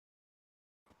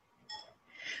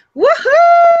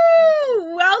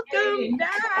Woohoo! Welcome Hey.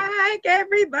 back,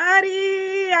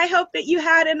 everybody. I hope that you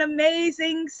had an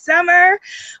amazing summer.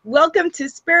 Welcome to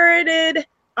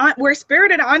where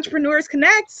Spirited Entrepreneurs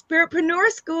Connect, Spiritpreneur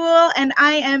School, and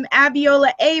I am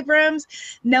Abiola Abrams,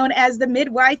 known as the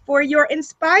midwife for your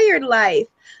inspired life.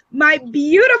 My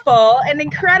beautiful and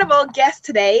incredible guest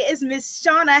today is Miss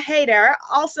Shauna Hayter,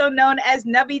 also known as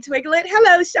Nubby Twiglet.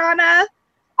 Hello, Shauna.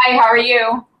 Hi, how are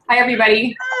you? Hi,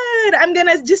 everybody. Good. I'm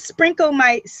gonna just sprinkle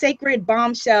my sacred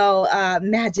bombshell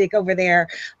magic over there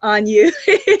on you.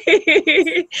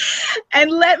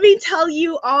 And let me tell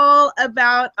you all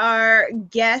about our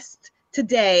guest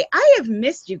today. I have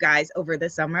missed you guys over the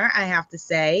summer, I have to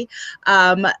say.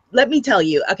 Let me tell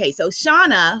you. Okay, so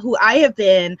Shauna, who I have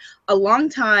been a long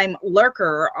time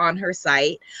lurker on her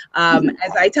site,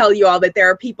 as I tell you all that there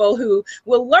are people who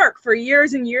will lurk for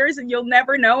years and years and you'll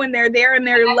never know, and they're there and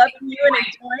they're loving you and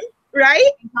enjoying,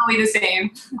 right? Totally the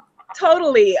same.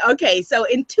 Totally. Okay, so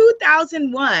in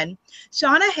 2001,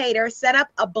 Shauna Hayter set up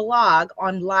a blog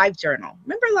on LiveJournal.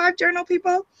 Remember LiveJournal,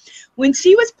 people? When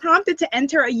she was prompted to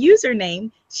enter a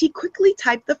username, she quickly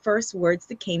typed the first words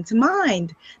that came to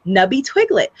mind, Nubby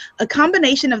Twiglet, a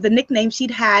combination of the nickname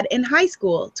she'd had in high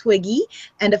school, Twiggy,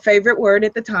 and a favorite word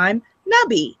at the time,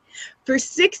 Nubby. For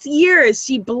 6 years,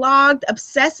 she blogged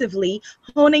obsessively,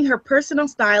 honing her personal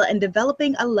style and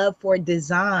developing a love for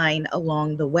design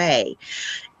along the way.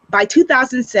 By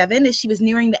 2007, as she was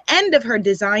nearing the end of her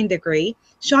design degree,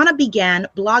 Shauna began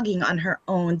blogging on her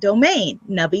own domain,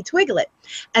 Nubby Twiglet.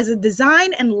 As a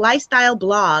design and lifestyle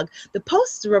blog, the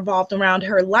posts revolved around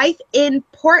her life in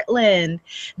Portland,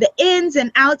 the ins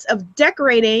and outs of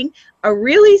decorating a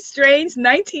really strange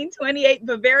 1928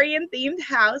 Bavarian-themed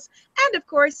house, and of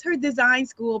course, her design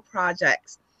school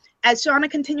projects. As Shauna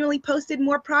continually posted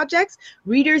more projects,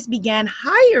 readers began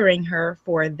hiring her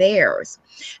for theirs.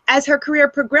 As her career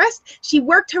progressed, she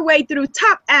worked her way through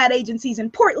top ad agencies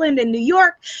in Portland and New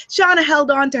York. Shauna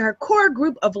held on to her core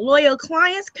group of loyal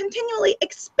clients, continually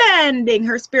expanding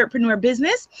her Spiritpreneur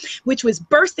business, which was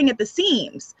bursting at the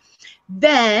seams.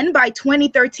 Then, by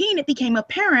 2013, it became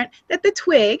apparent that the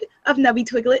twig of Nubby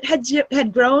Twiglet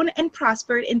had grown and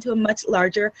prospered into a much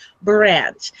larger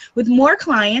branch. With more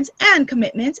clients and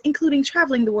commitments, including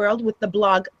traveling the world with the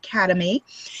Blog Academy,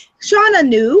 Shauna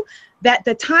knew that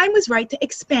the time was right to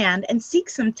expand and seek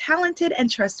some talented and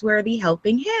trustworthy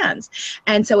helping hands.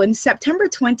 And so in September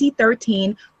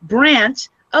 2013, Branch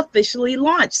officially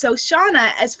launched. So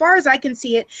Shauna, as far as I can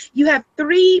see it, you have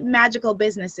 3 magical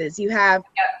businesses. You have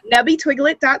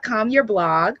nubbytwiglet.com, your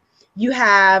blog, you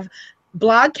have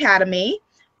Blog Academy,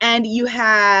 and you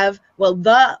have, well,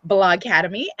 the Blog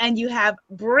Academy, and you have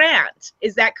Branch.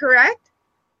 Is that correct?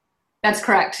 That's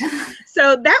correct.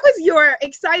 So that was your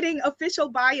exciting official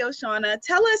bio, Shauna.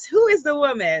 Tell us, who is the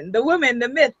woman, the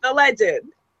myth, the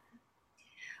legend?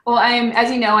 Well,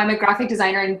 as you know, I'm a graphic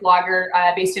designer and blogger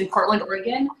based in Portland,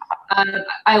 Oregon.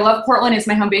 I love Portland. It's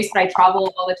my home base, but I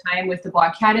travel all the time with the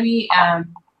Blog Academy.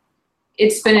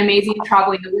 It's been amazing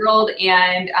traveling the world,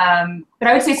 and but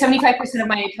I would say 75% of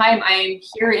my time I'm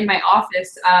here in my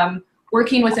office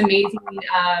working with amazing,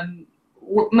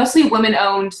 mostly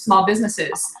women-owned small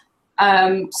businesses.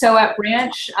 So at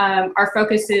Branch, our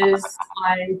focus is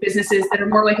on businesses that are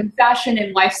more like in fashion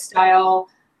and lifestyle,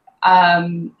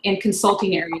 in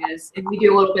consulting areas, and we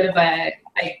do a little bit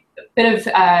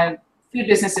of food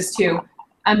businesses too,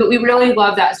 but we really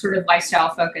love that sort of lifestyle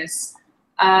focus.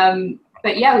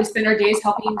 But yeah, we spend our days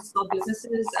helping small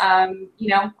businesses, you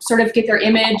know, sort of get their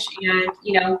image and,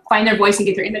 you know, find their voice and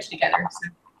get their image together. So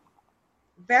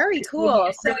very cool.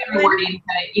 It's really rewarding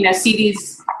to, you know, see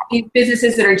these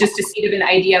businesses that are just a seed of an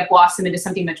idea blossom into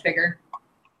something much bigger.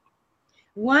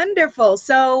 Wonderful.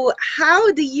 So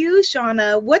how do you,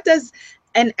 Shauna, what does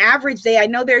an average day, I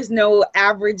know there's no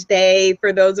average day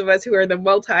for those of us who are the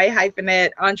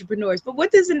multi-hyphenate entrepreneurs, but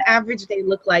what does an average day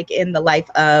look like in the life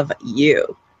of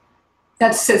you?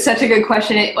 That's such a good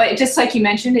question. It just like you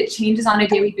mentioned, it changes on a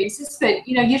daily basis, but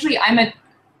you know, usually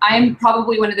I'm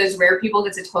probably one of those rare people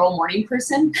that's a total morning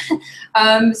person.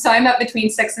 So I'm up between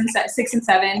 6 and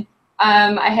 7.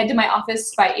 I head to my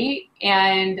office by 8,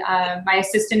 and my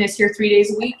assistant is here 3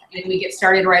 days a week, and we get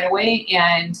started right away.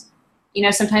 And you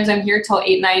know, sometimes I'm here till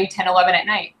 8, 9, 10, 11 at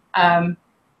night.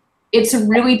 It's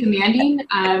really demanding,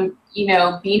 you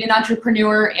know, being an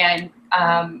entrepreneur and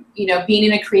you know, being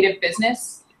in a creative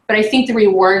business. But I think the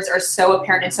rewards are so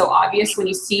apparent and so obvious when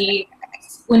you see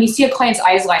a client's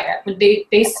eyes light up, when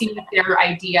they see their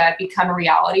idea become a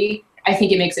reality. I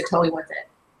think it makes it totally worth it.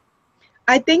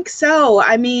 I think so.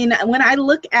 I mean, when I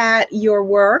look at your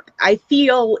work, I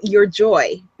feel your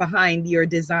joy behind your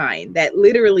design. That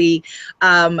literally,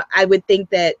 I would think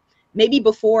that maybe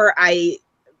before I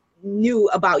knew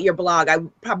about your blog, I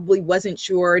probably wasn't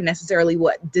sure necessarily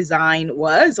what design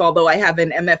was. Although I have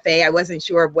an MFA, I wasn't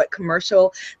sure of what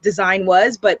commercial design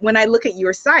was. But when I look at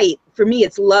your site, for me,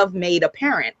 it's love made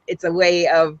apparent. It's a way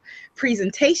of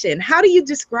presentation. How do you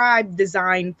describe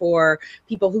design for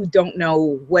people who don't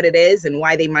know what it is and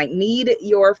why they might need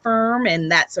your firm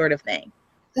and that sort of thing?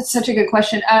 That's such a good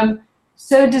question.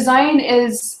 So design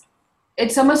is,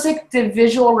 it's almost like the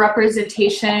visual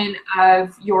representation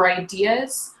of your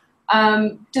ideas.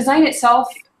 Design itself,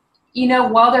 you know,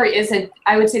 while there is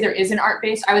I would say there is an art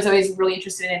base. I was always really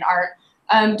interested in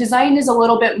art. Design is a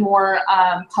little bit more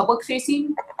public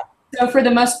facing. So for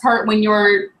the most part, when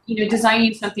you're, you know,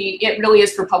 designing something, it really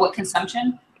is for public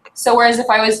consumption. So whereas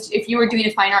if you were doing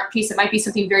a fine art piece, it might be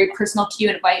something very personal to you,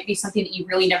 and it might be something that you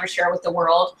really never share with the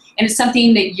world, and it's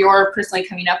something that you're personally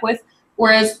coming up with.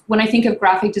 Whereas when I think of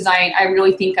graphic design, I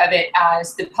really think of it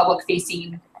as the public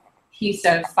facing piece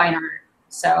of fine art.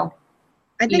 So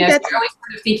I think that's, you're always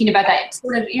sort of thinking about that.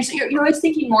 You're always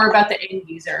thinking more about the end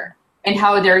user and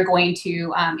how they're going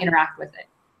to interact with it.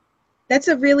 That's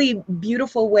a really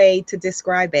beautiful way to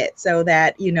describe it, so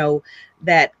that, you know,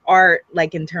 that art,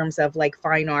 like in terms of like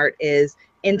fine art, is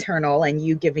internal and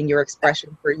you giving your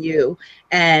expression for you,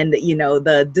 and, you know,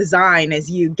 the design is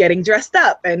you getting dressed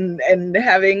up and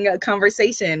having a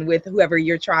conversation with whoever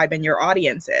your tribe and your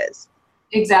audience is.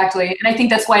 Exactly. And I think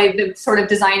that's why the sort of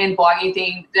design and blogging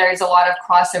thing, there's a lot of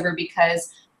crossover,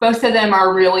 because both of them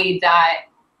are really that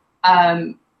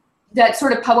that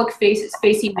sort of public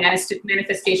facing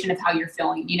manifestation of how you're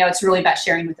feeling. You know, it's really about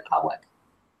sharing with the public.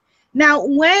 Now,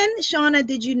 when, Shauna,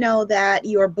 did you know that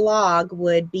your blog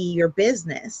would be your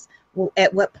business? Well,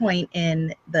 at what point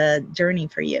in the journey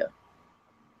for you?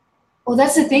 Well,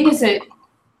 that's the thing, is that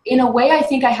in a way, I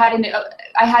think I had an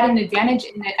advantage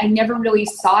in that I never really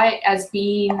saw it as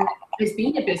being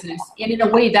a business. And in a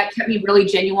way, that kept me really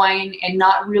genuine and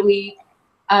not really,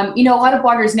 you know, a lot of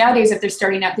bloggers nowadays, if they're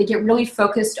starting out, they get really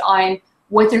focused on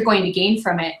what they're going to gain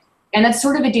from it. And that's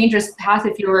sort of a dangerous path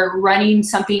if you're running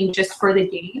something just for the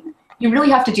gain. You really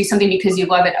have to do something because you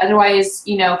love it. Otherwise,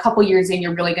 you know, a couple years in,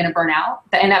 you're really going to burn out.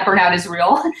 And that burnout is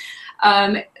real.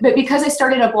 But because I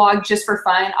started a blog just for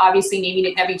fun, obviously naming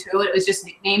it Nebby Toilet, it was just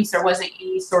nicknames. There wasn't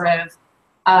any sort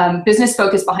of business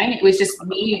focus behind it. It was just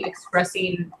me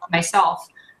expressing myself.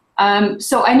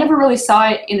 So I never really saw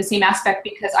it in the same aspect,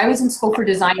 because I was in school for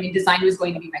design, and design was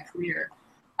going to be my career.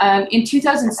 In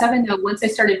 2007, though, once I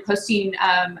started posting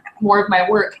more of my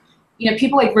work, you know,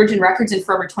 people like Virgin Records and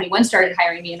Forever 21 started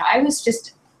hiring me, and I was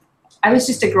just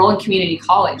a girl in community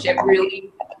college. It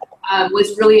really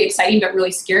was really exciting, but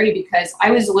really scary, because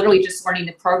I was literally just learning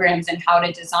the programs and how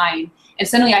to design, and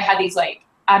suddenly I had these like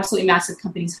absolutely massive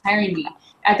companies hiring me.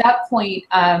 At that point,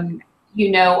 you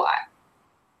know,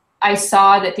 I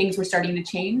saw that things were starting to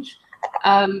change.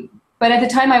 But at the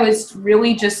time, I was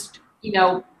really just, you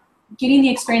know, getting the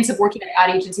experience of working at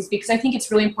ad agencies, because I think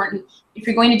it's really important, if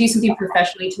you're going to do something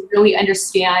professionally, to really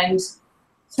understand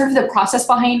sort of the process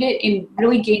behind it and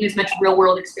really gain as much real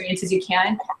world experience as you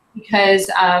can, because,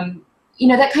 you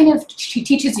know, that kind of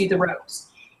teaches you the ropes.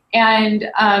 And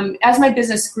as my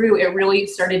business grew, it really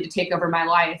started to take over my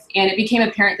life. And it became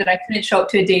apparent that I couldn't show up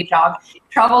to a day job,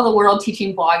 travel the world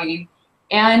teaching blogging,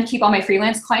 and keep all my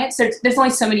freelance clients. There's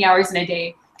only so many hours in a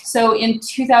day. So in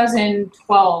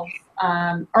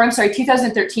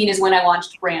 2013 is when I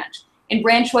launched Branch. And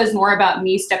Branch was more about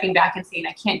me stepping back and saying,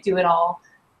 I can't do it all.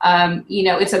 You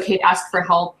know, it's okay to ask for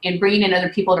help, and bringing in other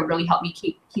people to really help me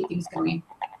keep things going.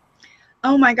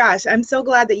 Oh my gosh, I'm so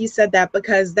glad that you said that,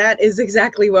 because that is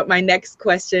exactly what my next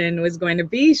question was going to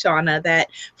be, Shauna, that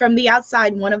from the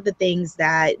outside, one of the things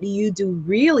that you do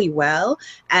really well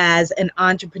as an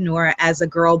entrepreneur, as a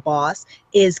girl boss,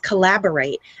 is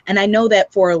collaborate. And I know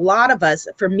that for a lot of us,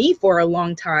 for me for a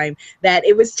long time, that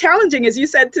it was challenging, as you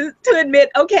said, to admit,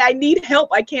 okay, I need help.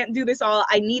 I can't do this all.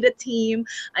 I need a team.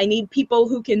 I need people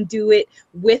who can do it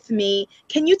with me.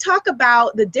 Can you talk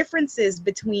about the differences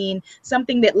between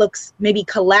something that looks maybe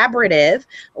collaborative,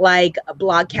 like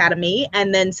Blogcademy,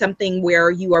 and then something where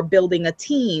you are building a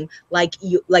team like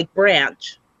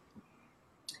Branch?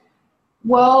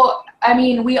 Well, I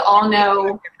mean, we all know.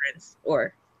 Difference,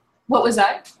 or what was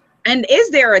that? And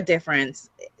is there a difference?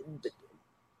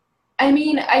 I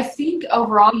mean, I think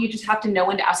overall you just have to know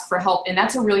when to ask for help, and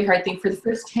that's a really hard thing. For the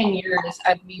first 10 years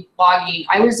of me blogging,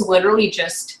 I was literally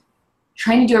just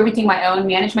trying to do everything my own,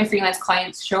 manage my freelance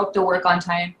clients, show up to work on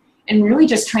time, and really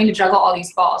just trying to juggle all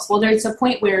these balls. Well, there's a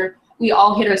point where we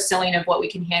all hit our ceiling of what we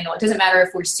can handle. It doesn't matter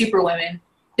if we're super women.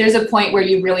 There's a point where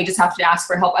you really just have to ask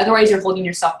for help. Otherwise, you're holding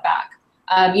yourself back.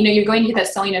 You know, you're going to hit that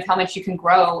ceiling of how much you can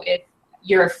grow if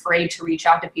you're afraid to reach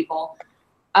out to people.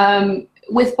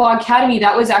 With Blogcademy,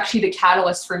 that was actually the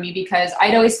catalyst for me, because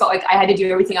I'd always felt like I had to do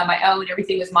everything on my own.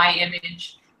 Everything was my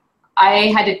image. I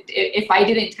had to, if I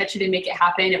didn't touch it and make it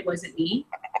happen, it wasn't me.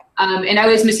 And I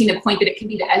was missing the point that it can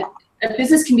be a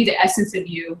business can be the essence of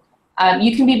you.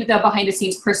 You can be the behind the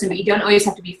scenes person, but you don't always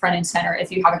have to be front and center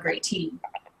if you have a great team.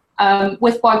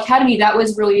 With Blogcademy, that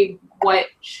was really what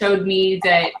showed me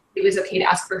that it was okay to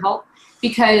ask for help,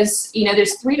 because, you know,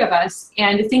 there's 3 of us,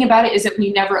 and the thing about it is that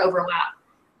we never overlap.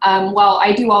 While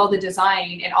I do all the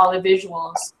design and all the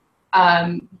visuals,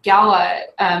 Gala,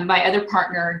 my other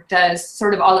partner, does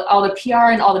sort of all the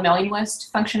PR and all the mailing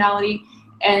list functionality,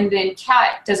 and then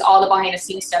Kat does all the behind the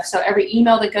scenes stuff. So every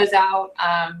email that goes out,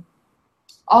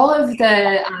 all of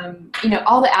the, you know,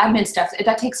 all the admin stuff,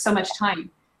 that takes so much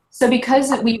time. So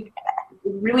because we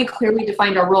really clearly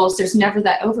defined our roles, there's never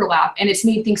that overlap, and it's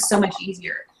made things so much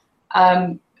easier.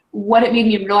 What it made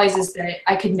me realize is that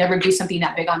I could never do something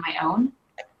that big on my own,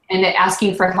 and that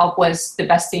asking for help was the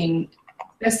best thing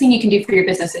you can do for your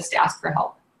business, is to ask for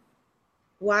help.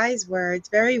 Wise words,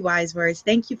 very wise words.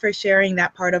 Thank you for sharing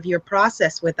that part of your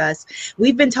process with us.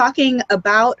 We've been talking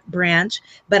about Branch,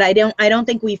 but I don't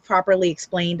think we've properly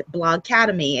explained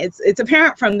Blogcademy. It's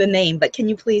apparent from the name, but can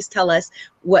you please tell us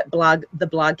what the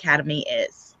Blogcademy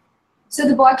is? So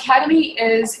the Blogcademy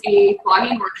is a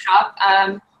blogging workshop.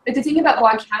 But the thing about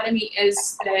Blogcademy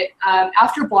is that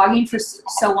after blogging for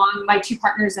so long, my 2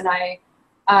 partners and I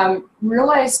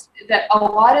realized that a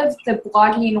lot of the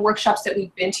blogging workshops that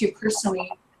we've been to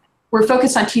personally were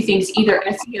focused on 2 things: either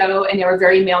SEO, and they were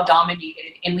very male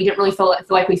dominated, and we didn't really feel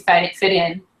like we fit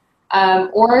in,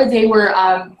 or they were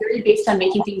very based on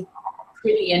making things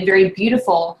pretty and very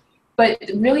beautiful. But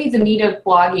really the meat of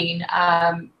blogging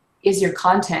is your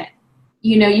content.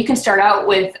 You know, you can start out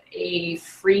with a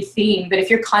free theme, but if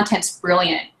your content's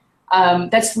brilliant,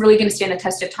 that's really going to stand the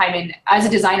test of time. And as a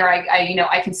designer,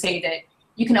 I can say that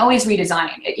you can always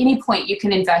redesign. At any point, you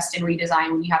can invest in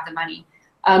redesign when you have the money.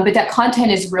 But that content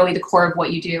is really the core of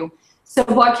what you do. So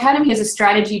Blogcademy is a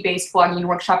strategy-based blogging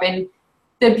workshop, and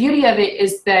the beauty of it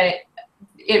is that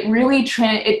it really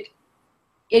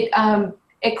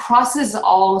it crosses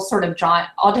all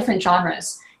different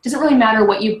genres. It doesn't really matter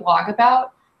what you blog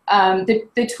about.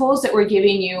 The tools that we're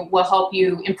giving you will help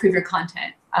you improve your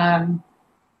content.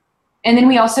 And then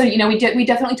we also, you know, we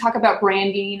definitely talk about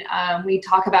branding. We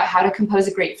talk about how to compose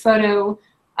a great photo.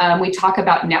 We talk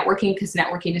about networking, because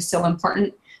networking is so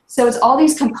important. So it's all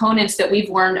these components that we've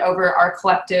learned over our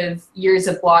collective years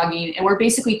of blogging, and we're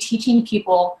basically teaching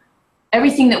people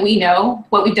everything that we know,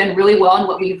 what we've done really well and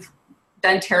what we've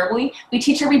done terribly. We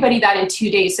teach everybody that in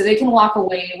 2 days, so they can walk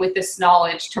away with this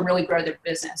knowledge to really grow their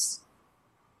business.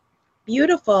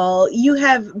 Beautiful. You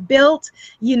have built,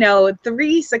 you know,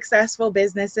 3 successful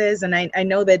businesses, and I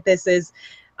know that this is,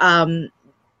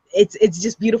 it's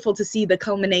just beautiful to see the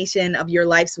culmination of your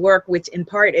life's work, which in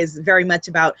part is very much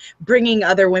about bringing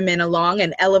other women along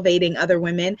and elevating other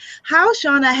women. How,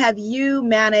 Shauna, have you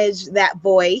managed that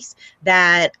voice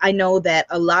that I know that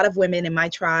a lot of women in my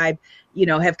tribe, you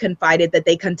know, have confided that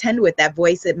they contend with, that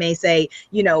voice that may say,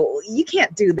 you know, you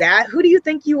can't do that. Who do you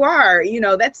think you are? You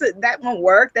know, that won't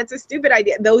work. That's a stupid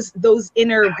idea. Those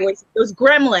inner voices, those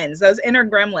inner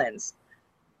gremlins.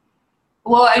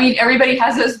 Well, I mean, everybody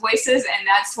has those voices, and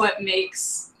that's what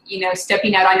makes, you know,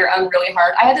 stepping out on your own really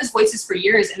hard. I had those voices for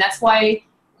years, and that's why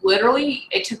literally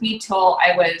it took me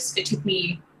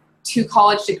 2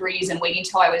 college degrees and waiting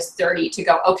till I was 30 to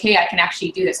go, okay, I can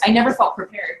actually do this. I never felt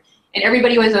prepared. And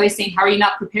everybody was always saying, how are you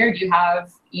not prepared? You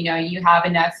have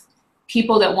enough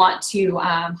people that want to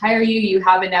hire you. You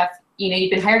have enough, you know,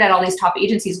 you've been hired at all these top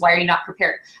agencies. Why are you not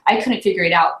prepared? I couldn't figure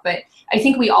it out. But I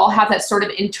think we all have that sort of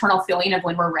internal feeling of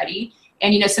when we're ready.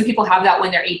 And, you know, some people have that when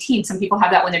they're 18. Some people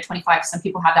have that when they're 25. Some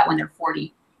people have that when they're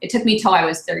 40. It took me till I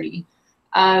was 30.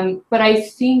 But I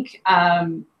think,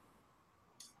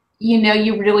 you know,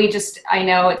 you really just, I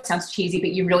know it sounds cheesy,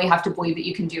 but you really have to believe that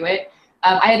you can do it.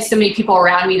 I had so many people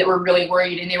around me that were really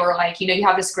worried, and they were like, you know, you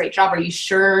have this great job. Are you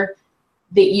sure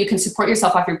that you can support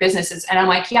yourself off your businesses? And I'm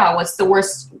like, yeah, what's the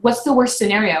worst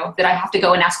scenario, that I have to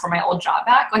go and ask for my old job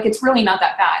back? Like, it's really not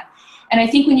that bad. And I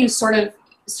think when you sort of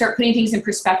start putting things in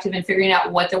perspective and figuring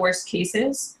out what the worst case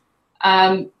is,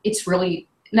 nothing's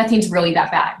really that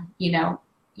bad. You know,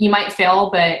 you might fail,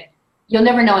 but you'll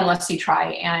never know unless you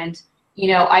try. And, you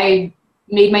know, I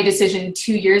made my decision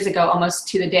 2 years ago, almost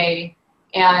to the day,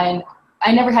 and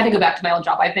I never had to go back to my old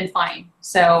job. I've been fine.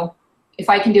 So if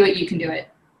I can do it, you can do it.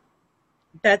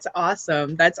 That's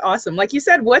awesome. That's awesome. Like you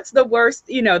said, what's the worst,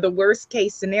 the worst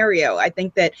case scenario? I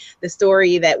think that the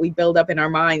story that we build up in our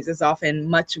minds is often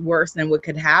much worse than what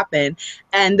could happen.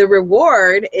 And the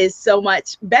reward is so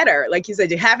much better. Like you said,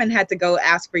 you haven't had to go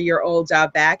ask for your old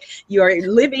job back. You are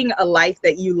living a life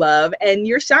that you love and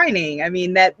you're shining. I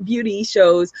mean, that beauty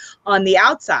shows on the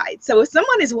outside. So if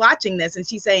someone is watching this and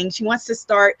she's saying she wants to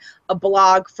start a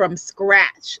blog from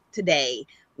scratch today,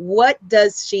 what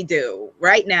does she do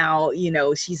right now?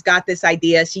 She's got this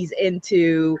idea. She's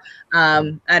into,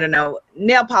 I don't know,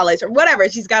 nail polish or whatever.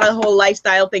 She's got a whole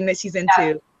lifestyle thing that she's into.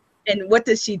 Yeah. And what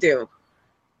does she do?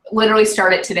 Literally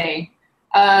start it today.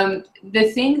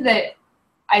 The thing that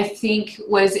I think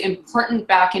was important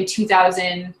back in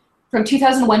 2000, from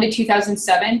 2001 to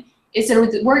 2007, is there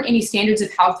weren't any standards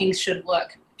of how things should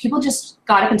look. People just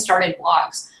got up and started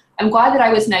blogs. I'm glad that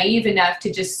I was naive enough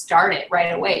to just start it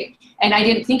right away. And I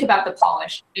didn't think about the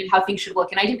polish and how things should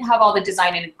look. And I didn't have all the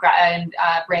design and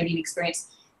branding experience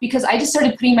because I just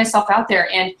started putting myself out there.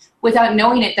 And without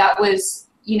knowing it, that was,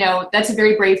 that's a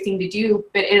very brave thing to do.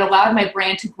 But it allowed my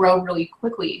brand to grow really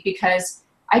quickly because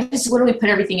I just literally put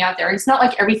everything out there. And it's not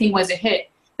like everything was a hit,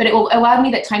 but it allowed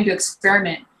me that time to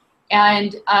experiment.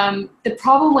 And the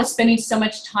problem with spending so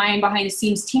much time behind the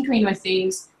scenes tinkering with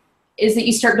things is that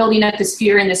you start building up this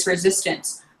fear and this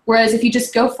resistance. Whereas if you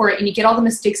just go for it and you get all the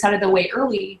mistakes out of the way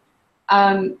early,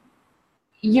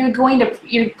 you're going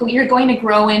to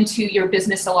grow into your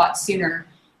business a lot sooner.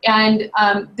 And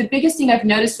the biggest thing I've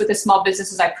noticed with the small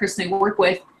businesses I personally work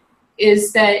with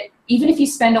is that even if you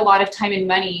spend a lot of time and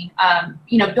money,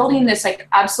 building this like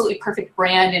absolutely perfect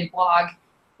brand and blog,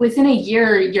 within a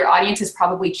year, your audience has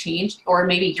probably changed, or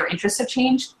maybe your interests have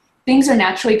changed. Things are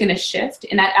naturally going to shift,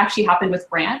 and that actually happened with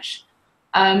Branch.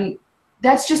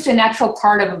 That's just a natural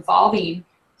part of evolving.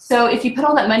 So if you put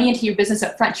all that money into your business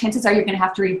up front, chances are you're going to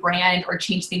have to rebrand or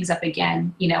change things up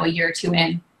again, a year or two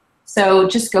in. So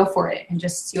just go for it and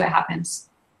just see what happens.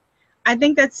 I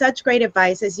think that's such great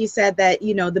advice. As you said that,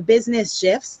 the business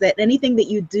shifts, that anything that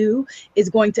you do is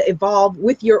going to evolve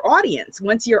with your audience.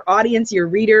 Once your audience, your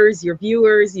readers, your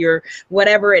viewers, your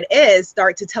whatever it is,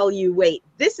 start to tell you, wait,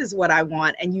 this is what I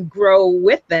want, and you grow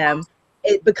with them,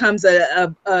 it becomes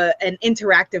an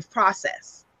interactive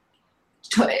process.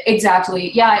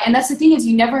 Exactly. Yeah. And that's the thing is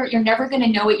you're never going to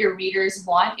know what your readers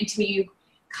want until you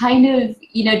kind of,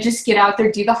 just get out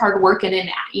there, do the hard work, and then,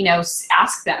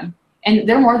 ask them. And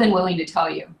they're more than willing to tell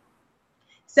you.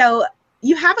 So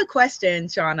you have a question,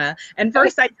 Shauna. And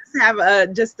first, I just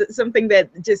have just something that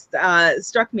just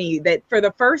struck me, that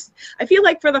I feel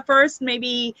like for the first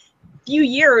maybe few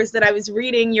years that I was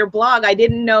reading your blog, I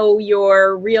didn't know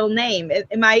your real name.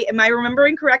 Am I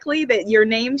remembering correctly that your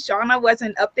name, Shauna,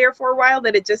 wasn't up there for a while,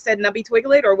 that it just said Nubby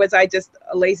Twiglet, or was I just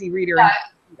a lazy reader? Yeah.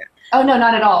 Oh, no,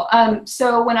 not at all.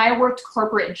 So when I worked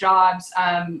corporate jobs,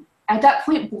 at that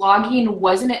point, blogging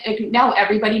wasn't it. Now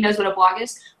everybody knows what a blog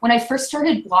is. When I first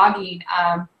started blogging,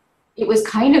 it was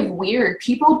kind of weird.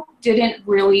 People didn't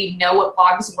really know what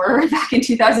blogs were back in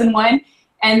 2001.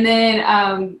 And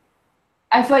then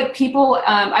I feel like people,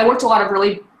 I worked a lot of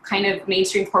really kind of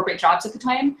mainstream corporate jobs at the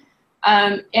time.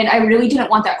 And I really didn't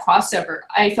want that crossover.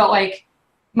 I felt like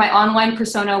my online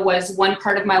persona was one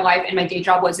part of my life and my day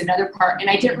job was another part. And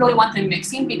I didn't really want them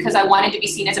mixing because I wanted to be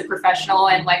seen as a professional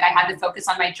and like I had to focus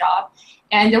on my job.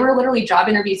 And there were literally job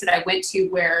interviews that I went to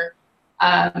where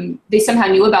they somehow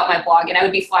knew about my blog, and I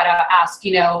would be flat out asked,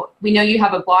 we know you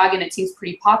have a blog and it seems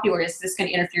pretty popular. Is this going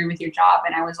to interfere with your job?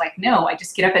 And I was like, no, I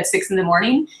just get up at 6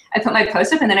 a.m, I put my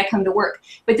post up, and then I come to work.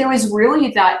 But there was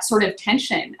really that sort of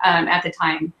tension at the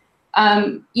time.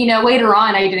 Later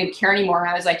on, I didn't care anymore.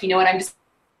 I was like, what,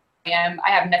 I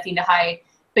have nothing to hide.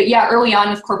 But yeah, early on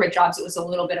with corporate jobs, it was a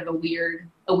little bit of a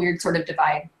weird sort of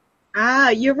divide. Ah,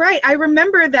 you're right. I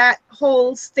remember that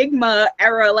whole stigma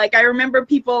era. Like, I remember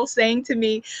people saying to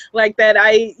me like that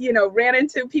I, ran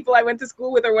into people I went to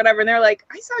school with or whatever, and they're like,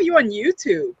 I saw you on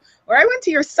YouTube, or I went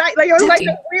to your site. Like, I was like,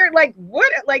 weird, like,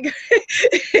 what? Like,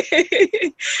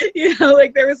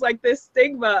 like there was like this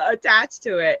stigma attached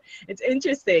to it. It's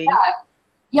interesting.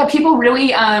 Yeah, people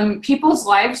really, people's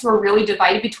lives were really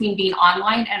divided between being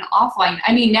online and offline.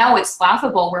 I mean, now it's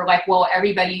laughable. We're like, well,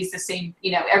 everybody's the same,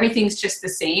 everything's just the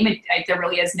same. There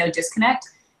really is no disconnect.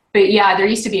 But yeah, there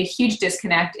used to be a huge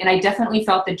disconnect, and I definitely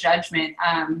felt the judgment.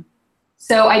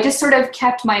 So I just sort of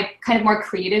kept my kind of more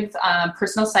creative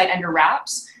personal side under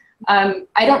wraps. I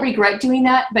don't regret doing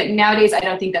that, but nowadays I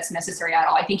don't think that's necessary at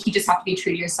all. I think you just have to be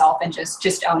true to yourself and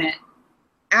just own it.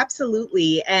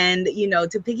 Absolutely. And,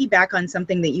 to piggyback on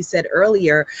something that you said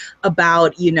earlier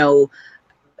about,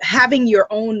 having your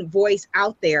own voice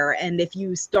out there. And if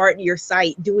you start your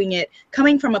site doing it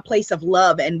coming from a place of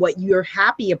love and what you're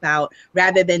happy about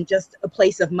rather than just a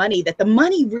place of money, that the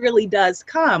money really does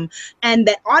come, and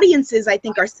that audiences, I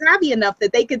think, are savvy enough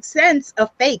that they could sense a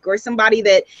fake or somebody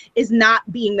that is not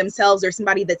being themselves or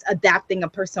somebody that's adapting a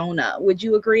persona. Would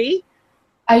you agree?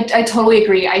 I totally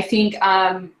agree. I think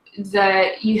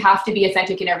that you have to be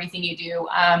authentic in everything you do.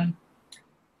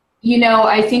 You know,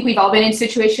 I think we've all been in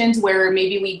situations where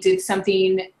maybe we did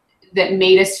something that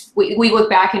made us, we look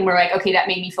back and we're like, okay, that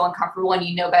made me feel uncomfortable, and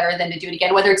you know better than to do it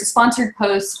again, whether it's a sponsored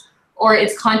post or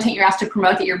it's content you're asked to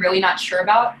promote that you're really not sure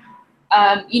about.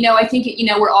 You know, I think, you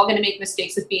know, we're all going to make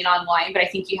mistakes with being online, but I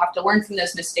think you have to learn from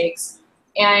those mistakes,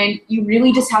 and you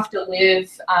really just have to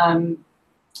live,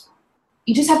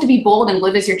 you just have to be bold and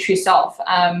live as your true self.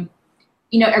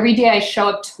 You know, every day I show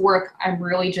up to work, I'm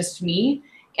really just me.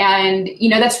 And, you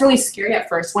know, that's really scary at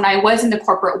first. When I was in the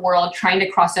corporate world trying to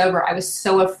cross over, I was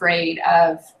so afraid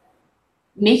of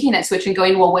making that switch and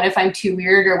going, well, what if I'm too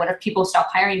weird, or what if people stop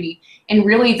hiring me? And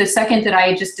really the second that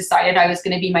I just decided I was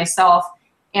going to be myself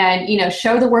and, you know,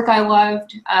 show the work I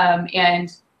loved,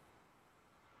 and,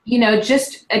 you know,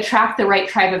 just attract the right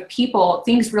tribe of people,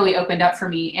 things really opened up for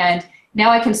me. And now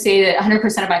I can say that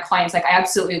 100% of my clients, like, I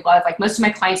absolutely love, like, most of my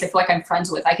clients I feel like I'm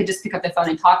friends with. I could just pick up the phone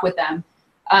and talk with them.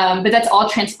 But that's all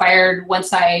transpired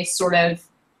once I sort of,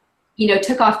 you know,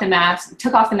 took off the mask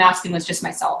and was just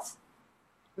myself.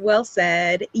 Well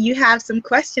said. You have some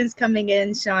questions coming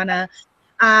in, Shauna.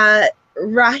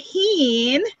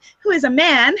 Raheen, who is a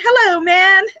man. Hello,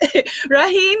 man.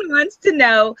 Raheen wants to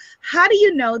know, how do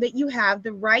you know that you have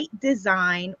the right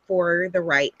design for the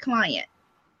right client?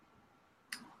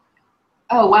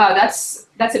 Oh, wow. That's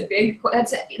actually a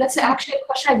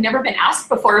question I've never been asked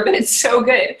before, but it's so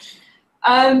good.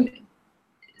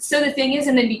 So the thing is,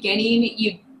 in the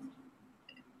beginning,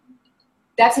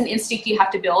 that's an instinct you have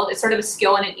to build. It's sort of a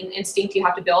skill and an instinct you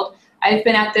have to build. I've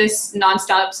been at this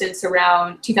nonstop since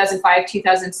around 2005,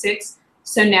 2006.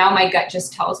 So now my gut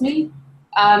just tells me,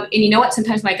 and you know what,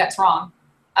 sometimes my gut's wrong.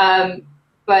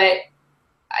 But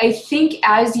I think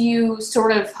as you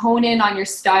sort of hone in on your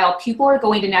style, people are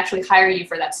going to naturally hire you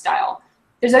for that style.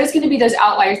 There's always going to be those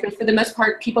outliers, but for the most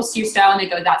part, people see your style and they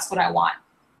go, that's what I want.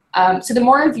 So the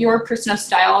more of your personal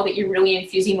style that you're really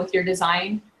infusing with your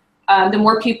design, the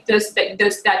more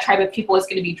that tribe of people is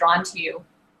going to be drawn to you.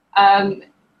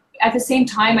 At the same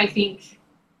time, I think,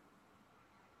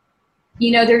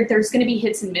 you know, there's going to be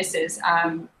hits and misses.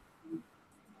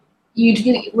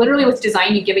 Literally with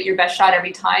design, you give it your best shot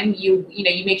every time. You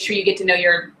make sure you get to know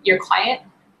your client.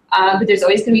 But there's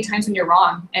always going to be times when you're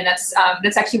wrong, and that's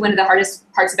actually one of the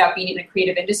hardest parts about being in a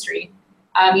creative industry.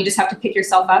 You just have to pick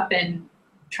yourself up and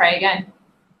try again.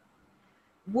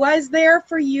 Was there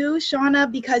for you, Shauna,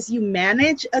 because you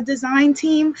manage a design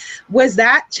team, was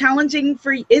that challenging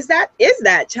for you? Is that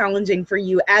challenging for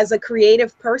you as a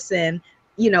creative person,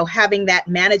 you know, having that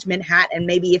management hat, and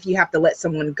maybe if you have to let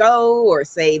someone go or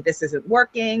say this isn't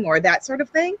working or that sort of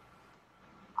thing?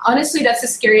 Honestly, that's the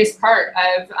scariest part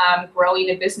of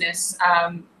growing a business.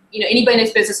 You know, anybody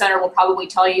that's a business owner will probably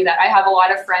tell you that I have a lot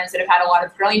of friends that have had a lot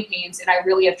of growing pains, and I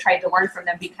really have tried to learn from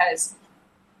them because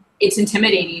it's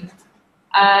intimidating.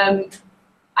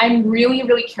 I'm really,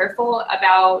 really careful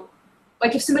about,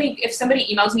 like, if somebody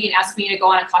emails me and asks me to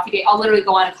go on a coffee date, I'll literally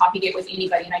go on a coffee date with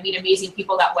anybody, and I meet amazing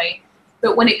people that way.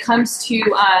 But when it comes to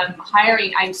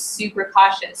hiring, I'm super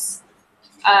cautious.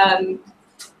 I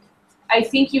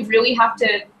think you really have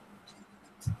to,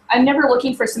 I'm never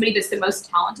looking for somebody that's the most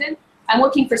talented. I'm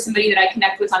looking for somebody that I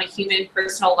connect with on a human,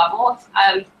 personal level,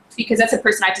 because that's a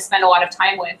person I have to spend a lot of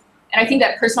time with. And I think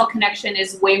that personal connection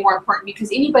is way more important, because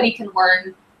anybody can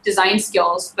learn design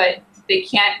skills, but they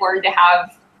can't learn to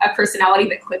have a personality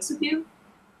that clicks with you.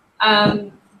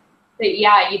 But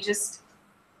yeah,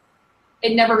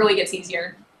 it never really gets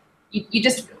easier. You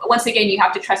just, once again, you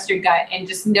have to trust your gut and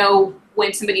just know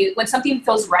when something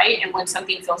feels right and when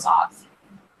something feels off.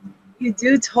 You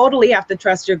do totally have to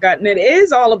trust your gut, and it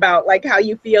is all about like how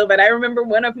you feel. But I remember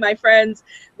one of my friends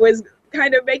was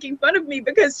kind of making fun of me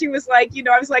because she was like, you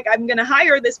know, I was like, I'm gonna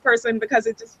hire this person because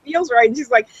it just feels right. And she's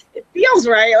like, it feels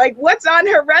right? Like, what's on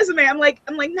her resume? I'm like,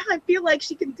 no, I feel like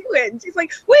she can do it. And she's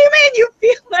like, what do you mean you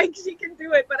feel like she can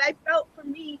do it? But I felt, for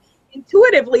me,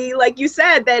 intuitively, like you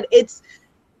said, that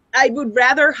I would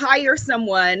rather hire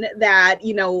someone that,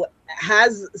 you know,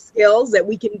 has skills that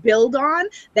we can build on,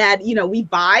 that, you know, we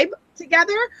vibe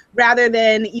together, rather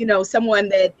than, you know, someone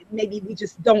that maybe we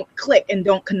just don't click and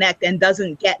don't connect and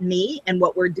doesn't get me and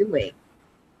what we're doing.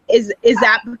 Is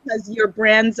that because your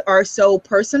brands are so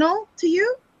personal to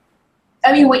you?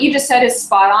 I mean, what you just said is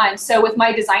spot on. So with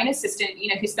my design assistant,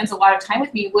 who spends a lot of time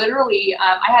with me, literally,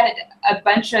 I had a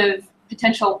bunch of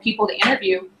potential people to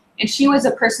interview, and she was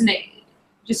a person that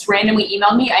just randomly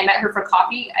emailed me. I met her for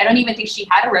coffee. I don't even think she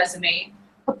had a resume.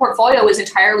 Her portfolio was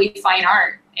entirely fine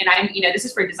art, and this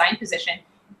is for a design position.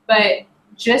 But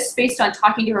just based on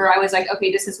talking to her, I was like,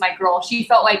 okay, this is my girl. She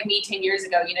felt like me 10 years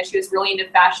ago. She was really into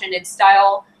fashion and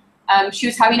style. She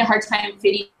was having a hard time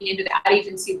fitting into the ad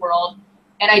agency world.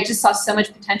 And I just saw so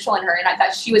much potential in her, and I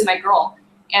thought she was my girl.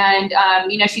 And,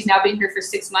 she's now been here for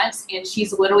 6 months, and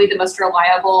she's literally the most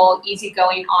reliable,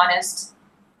 easygoing, honest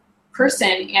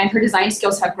person, and her design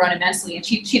skills have grown immensely. And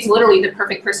she's literally the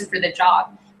perfect person for the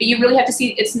job. But you really have to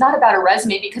see, it's not about a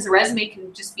resume, because a resume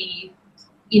can just be,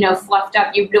 fluffed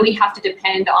up. You really have to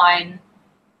depend on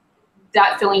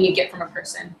that feeling you get from a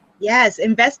person. Yes,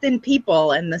 invest in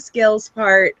people and the skills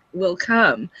part will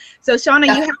come. So Shauna,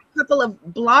 you have a couple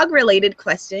of blog related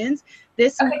questions.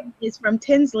 This one is from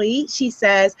Tinsley. She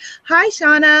says, hi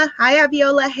Shauna, hi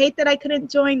Aviola, hate that I couldn't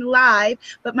join live,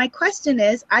 but my question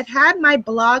is, I've had my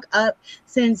blog up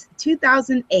since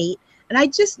 2008 and I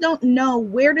just don't know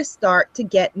where to start to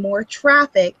get more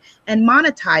traffic and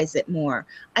monetize it more.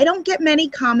 I don't get many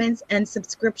comments and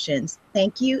subscriptions.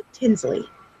 Thank you, Tinsley.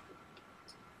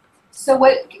 So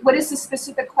what is the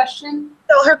specific question?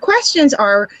 So her questions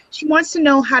are, she wants to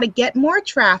know how to get more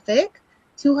traffic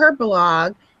to her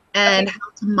blog and how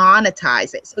to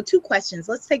monetize it. So 2 questions.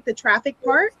 Let's take the traffic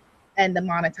part and the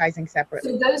monetizing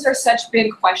separately. So those are such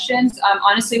big questions.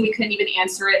 Honestly, we couldn't even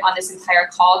answer it on this entire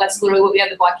call. That's literally what we have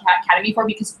the Blog Academy for,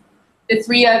 because the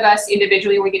 3 of us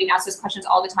individually were getting asked those questions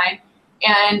all the time.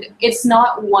 And it's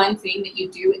not one thing that you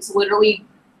do. It's literally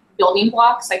building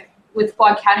blocks. Like with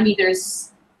Blog Academy, I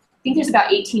think there's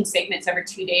about 18 segments over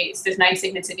 2 days. There's 9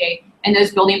 segments a day, and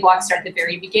those building blocks start at the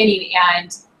very beginning.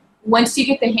 And once you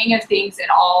get the hang of things, it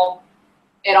all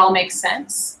makes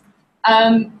sense.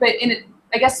 But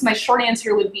I guess my short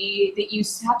answer would be that you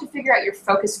have to figure out your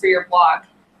focus for your blog.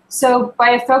 So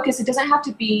by a focus, it doesn't have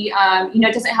to be,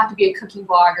 it doesn't have to be a cooking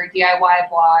blog or a DIY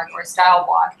blog or a style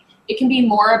blog. It can be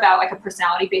more about like a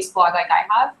personality-based blog like I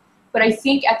have. But I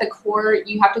think at the core,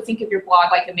 you have to think of your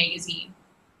blog like a magazine.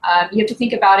 You have to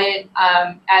think about it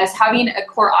as having a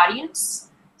core audience.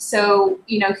 So,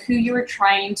 who you're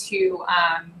trying to,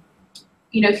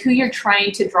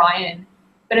 draw in.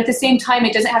 But at the same time,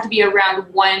 it doesn't have to be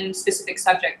around one specific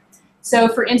subject. So,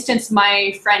 for instance,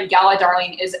 my friend Gala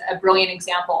Darling is a brilliant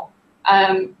example.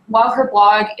 While her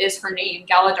blog is her name,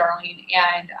 Gala Darling,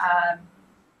 and,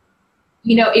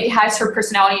 it has her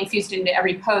personality infused into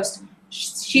every post,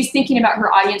 she's thinking about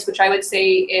her audience, which I would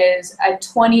say is a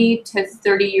 20 to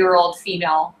 30-year-old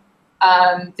female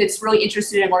that's really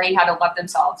interested in learning how to love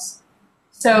themselves.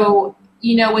 So,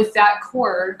 with that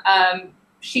core,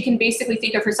 she can basically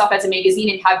think of herself as a magazine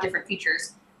and have different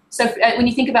features. So when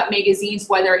you think about magazines,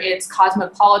 whether it's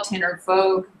Cosmopolitan or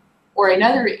Vogue or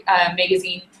another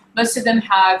magazine, most of them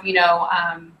have,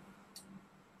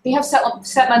 they have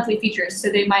set monthly features.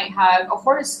 So they might have a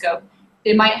horoscope.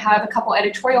 They might have a couple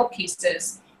editorial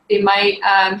pieces. They might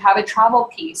have a travel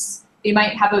piece. They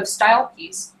might have a style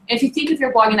piece. And if you think of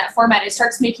your blog in that format, it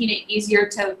starts making it easier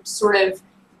to sort of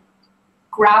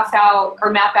graph out or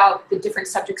map out the different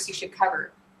subjects you should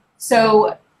cover.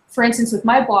 So, for instance, with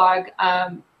my blog,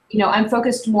 I'm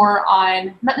focused more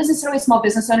on not necessarily small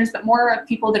business owners, but more of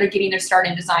people that are getting their start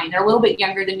in design. They're a little bit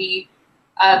younger than me,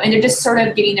 and they're just sort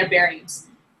of getting their bearings.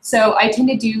 So I tend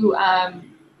to do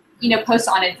posts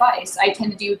on advice. I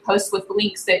tend to do posts with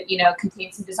links that,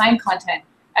 contain some design content.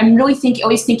 I'm really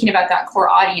always thinking about that core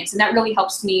audience, and that really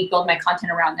helps me build my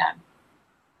content around them.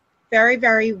 Very,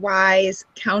 very wise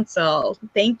counsel.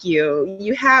 Thank you.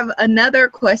 You have another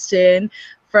question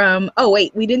from,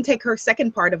 we didn't take her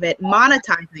second part of it,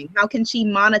 monetizing. How can she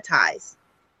monetize?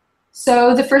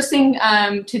 So the first thing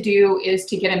to do is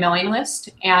to get a mailing list.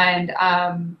 And,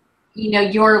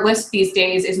 your list these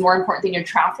days is more important than your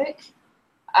traffic.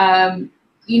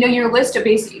 Your list,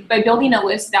 by building a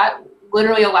list, that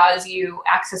literally allows you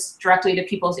access directly to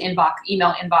people's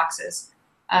email inboxes.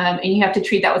 And you have to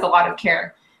treat that with a lot of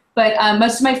care. But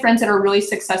most of my friends that are really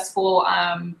successful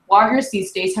bloggers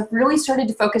these days have really started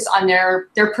to focus on their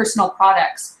personal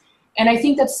products. And I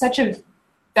think that's such a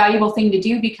valuable thing to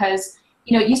do because,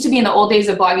 it used to be in the old days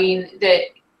of blogging that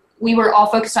we were all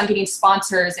focused on getting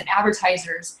sponsors and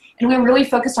advertisers, and we were really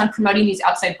focused on promoting these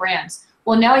outside brands.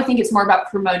 Well, now I think it's more about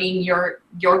promoting your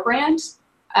brand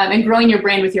and growing your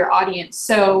brand with your audience.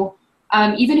 So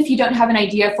even if you don't have an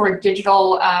idea for a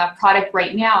digital product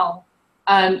right now,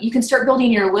 you can start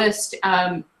building your list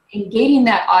and gating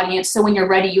that audience so when you're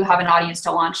ready, you have an audience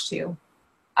to launch to.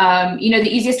 The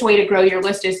easiest way to grow your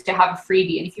list is to have a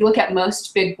freebie. And if you look at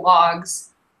most big blogs,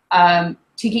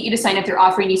 to get you to sign up, they're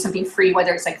offering you something free,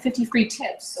 whether it's like 50 free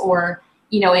tips or,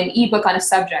 an ebook on a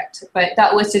subject. But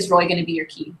that list is really going to be your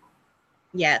key.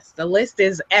 Yes, the list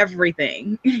is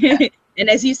everything. And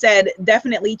as you said,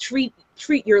 definitely treat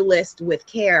your list with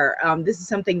care. This is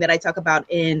something that I talk about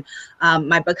in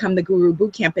my Become the Guru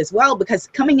bootcamp as well, because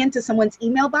coming into someone's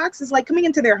email box is like coming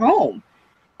into their home.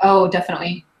 Oh,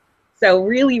 definitely. So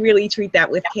really, really treat that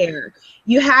with care.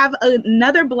 You have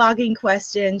another blogging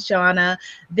question, Shauna.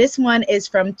 This one is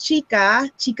from Chica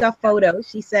Photo.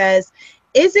 She says,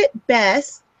 is it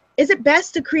best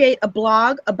to create a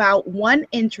blog about one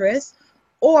interest,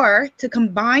 or to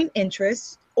combine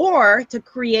interests, or to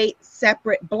create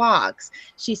separate blogs?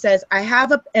 She says, I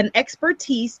have an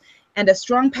expertise and a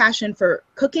strong passion for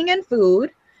cooking and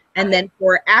food, and then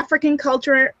for African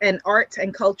culture and arts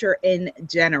and culture in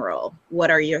general. What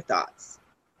are your thoughts?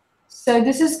 So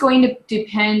this is going to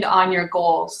depend on your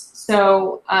goals.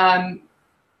 So I'll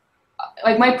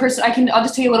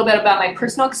just tell you a little bit about my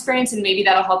personal experience, and maybe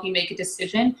that'll help you make a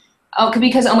decision.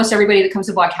 Because almost everybody that comes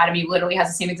to Blogcademy literally has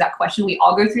the same exact question. We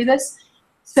all go through this.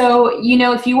 So,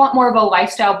 if you want more of a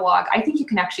lifestyle blog, I think you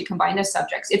can actually combine those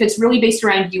subjects. If it's really based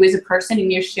around you as a person and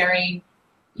you're sharing,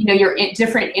 your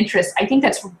different interests, I think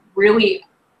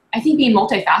being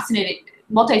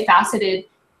multifaceted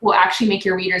will actually make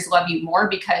your readers love you more,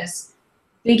 because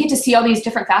they get to see all these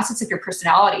different facets of your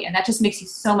personality, and that just makes you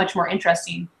so much more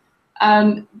interesting.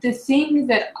 The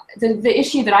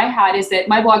issue that I had is that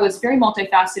my blog was very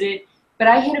multifaceted, but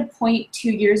I hit a point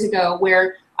 2 years ago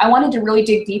where I wanted to really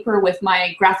dig deeper with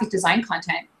my graphic design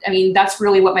content. I mean, that's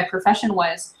really what my profession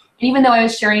was. And even though I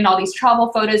was sharing all these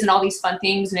travel photos and all these fun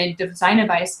things and design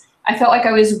advice, I felt like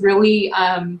I was really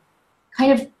kind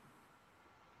of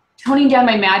toning down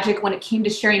my magic when it came to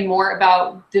sharing more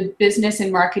about the business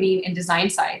and marketing and design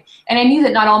side. And I knew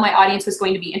that not all my audience was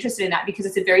going to be interested in that, because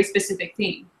it's a very specific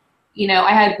thing.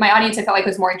 I had my audience, I felt like,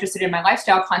 was more interested in my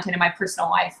lifestyle content and my personal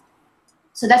life.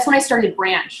 So that's when I started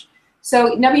Branch.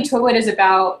 So Nubby Twiglet is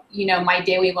about, my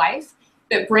daily life,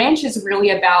 but Branch is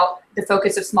really about the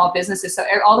focus of small businesses. So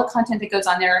all the content that goes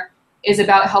on there is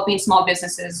about helping small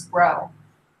businesses grow.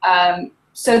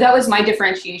 So that was my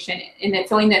differentiation, in that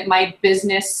feeling that my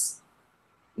business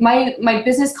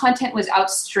content was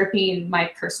outstripping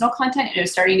my personal content, and it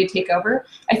was starting to take over.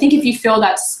 I think if you feel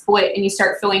that split and you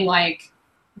start feeling like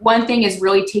one thing is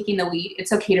really taking the lead,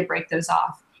 it's okay to break those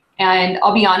off. And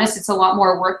I'll be honest, it's a lot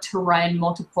more work to run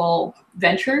multiple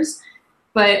ventures,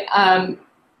 but I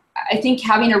think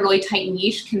having a really tight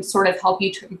niche can sort of help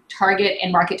you to target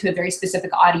and market to a very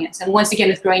specific audience. And once again,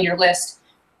 with growing your list,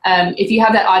 if you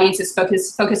have that audience that's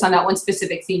focused on that one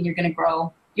specific thing, you're going to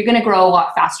grow a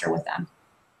lot faster with them.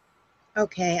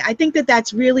 Okay, I think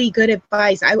that's really good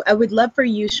advice. I would love for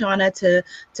you, Shauna,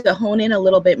 to hone in a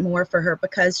little bit more for her,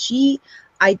 because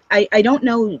I don't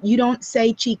know, you don't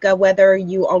say, Chica, whether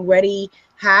you already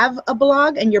have a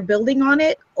blog and you're building on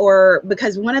it, or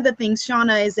because one of the things,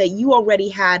 Shauna, is that you already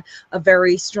had a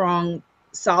very strong,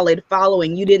 solid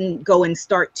following. You didn't go and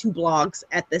start 2 blogs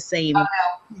at the same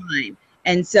time.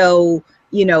 And so,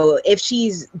 if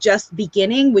she's just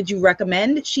beginning, would you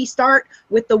recommend she start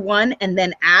with the one and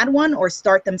then add one, or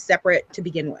start them separate to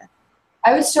begin with?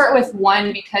 I would start with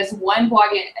one, because one blog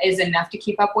is enough to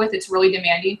keep up with. It's really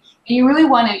demanding. And you really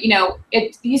want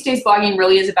to, these days blogging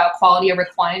really is about quality over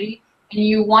quantity. And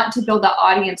you want to build the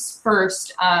audience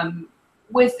first and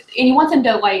you want them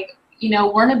to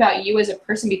learn about you as a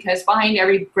person, because behind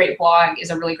every great blog is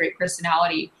a really great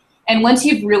personality. And once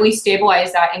you've really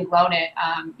stabilized that and grown it,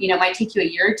 it might take you a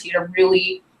year or 2 to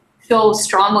really feel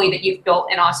strongly that you've built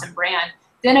an awesome brand.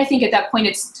 Then I think at that point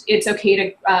it's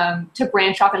okay to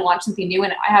branch off and launch something new.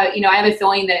 And I have a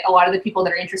feeling that a lot of the people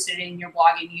that are interested in your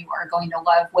blogging, you are going to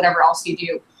love whatever else you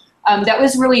do. That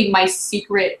was really my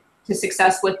secret to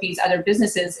success with these other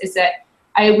businesses, is that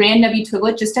I ran Nubby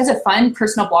Twiglet just as a fun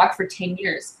personal blog for 10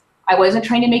 years. I wasn't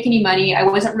trying to make any money. I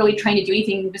wasn't really trying to do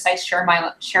anything besides share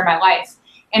my life.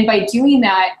 And by doing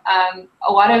that,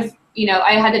 a lot of,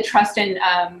 I had the trust and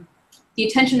the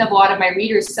attention of a lot of my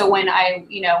readers. So when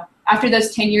after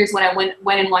those 10 years, when I went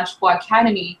and launched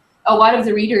Blogcademy, a lot of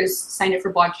the readers signed up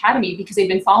for Blogcademy because they've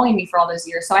been following me for all those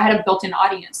years. So I had a built-in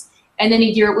audience. And then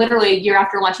literally a year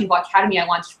after launching Blogcademy, I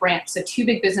launched Branch. So 2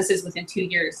 big businesses within 2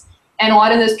 years. And a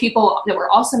lot of those people that were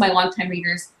also my longtime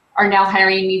readers are now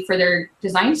hiring me for their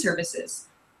design services.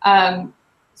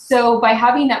 So by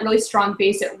having that really strong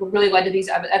base, it really led to these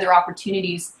other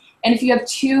opportunities. And if you have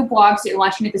 2 blogs that you're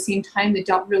launching at the same time that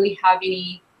don't really have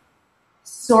any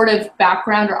sort of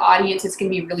background or audience, it's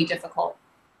going to be really difficult.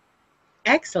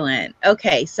 Excellent.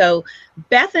 Okay, so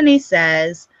Bethany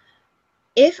says,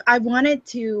 if I wanted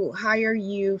to hire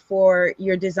you for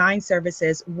your design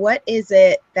services, what is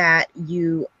it that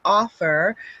you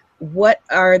offer? What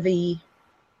are the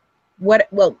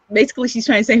well, basically she's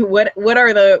trying to say what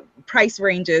are the price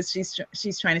ranges?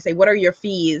 She's trying to say what are your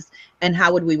fees and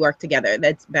how would we work together?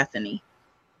 That's Bethany.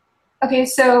 Okay,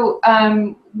 so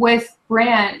with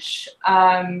Branch,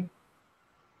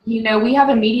 you know, we have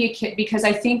a media kit because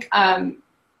I think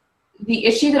the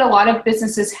issue that a lot of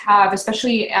businesses have,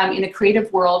 especially in the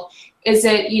creative world, is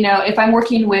that, you know, if I'm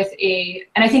working with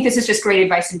and I think this is just great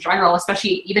advice in general,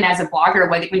 especially even as a blogger,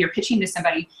 when you're pitching to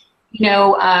somebody, you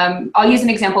know, I'll use an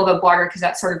example of a blogger because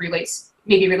that sort of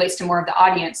maybe relates to more of the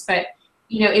audience. But,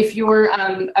 you know, if you're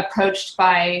approached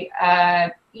by,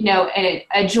 you know,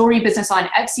 a jewelry business on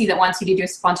Etsy that wants you to do a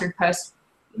sponsored post,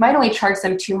 you might only charge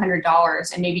them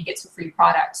 $200 and maybe get some free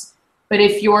products. But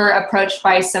if you're approached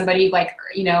by somebody like,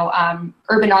 you know,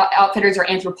 Urban Outfitters or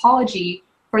Anthropologie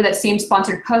for that same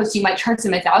sponsored post, you might charge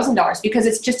them $1,000 because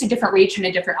it's just a different reach and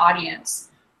a different audience.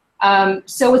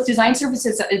 So with design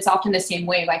services, it's often the same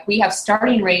way. Like we have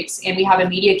starting rates and we have a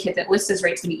media kit that lists those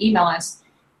rates when you email us,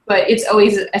 but it's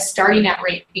always a starting at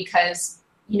rate because,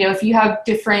 you know, if you have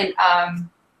different,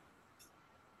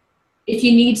 if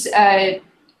you need,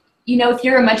 you know, if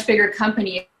you're a much bigger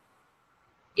company,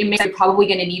 it means you're probably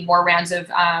going to need more rounds of,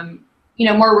 you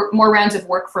know, more rounds of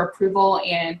work for approval,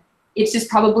 and it's just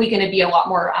probably going to be a lot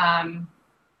more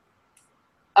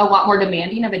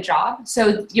demanding of a job.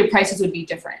 So your prices would be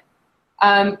different.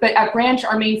 But at Branch,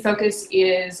 our main focus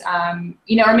is,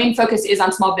 you know, our main focus is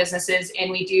on small businesses, and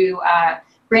we do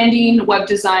branding, web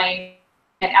design,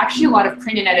 and actually a lot of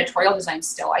print and editorial design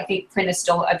still. I think print is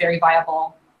still a very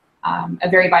viable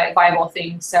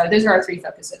thing. So those are our three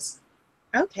focuses.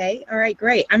 Okay, all right,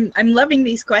 great. I'm loving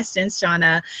these questions,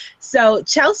 Shauna. So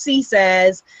Chelsea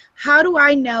says, how do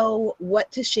I know what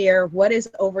to share? What is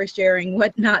oversharing?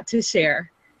 What not to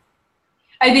share?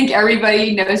 I think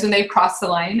everybody knows when they've crossed the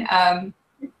line.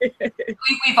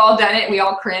 We've all done it. We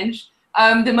all cringe.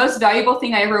 The most valuable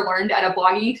thing I ever learned at a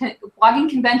blogging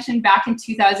convention back in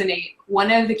 2008,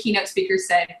 one of the keynote speakers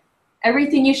said,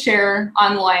 everything you share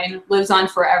online lives on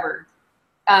forever.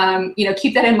 You know,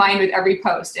 keep that in mind with every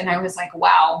post. And I was like,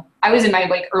 wow. I was in my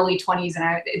like early 20s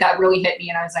and that really hit me.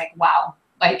 And I was like, wow,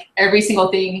 like every single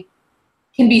thing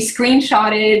can be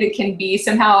screenshotted, it can be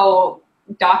somehow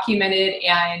documented,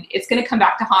 and it's going to come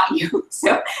back to haunt you.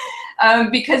 So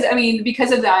because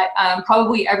of that,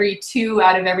 probably every 2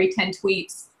 out of every 10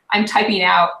 tweets I'm typing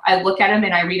out, I look at them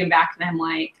and I read them back and I'm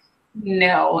like,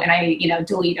 no, and I, you know,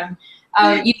 delete them.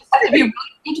 You just have to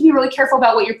be really careful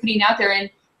about what you're putting out there. And,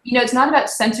 you know, it's not about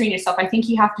censoring yourself. I think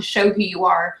you have to show who you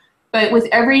are. But with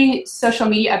every social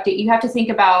media update, you have to think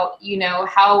about, you know,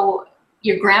 how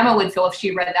your grandma would feel if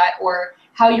she read that, or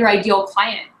how your ideal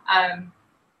client,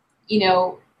 you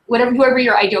know, whoever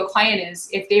your ideal client is,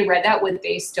 if they read that, would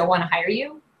they still want to hire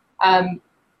you?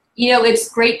 You know, it's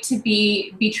great to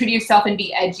be true to yourself and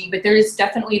be edgy, but there is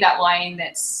definitely that line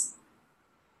that's,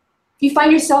 if you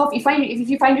find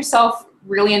yourself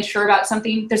really unsure about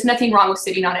something, there's nothing wrong with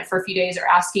sitting on it for a few days or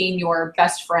asking your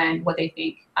best friend what they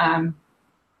think.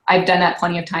 I've done that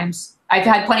plenty of times. I've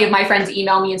had plenty of my friends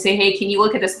email me and say, hey, can you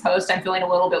look at this post? I'm feeling a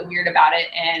little bit weird about it.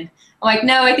 And I'm like,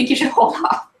 no, I think you should hold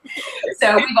off.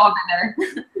 So we've all been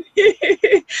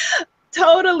there.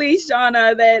 Totally,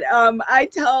 Shauna, that I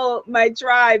tell my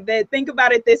tribe that think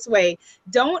about it this way.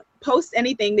 Don't post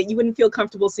anything that you wouldn't feel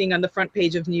comfortable seeing on the front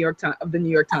page of the New York Times.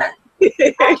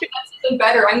 Actually, that's even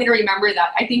better. I'm going to remember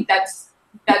that. I think that's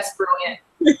brilliant.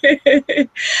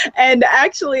 And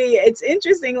actually, it's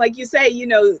interesting, like you say, you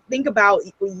know, think about,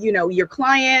 you know, your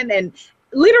client, and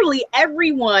literally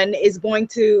everyone is going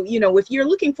to, you know, if you're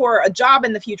looking for a job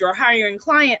in the future or hiring a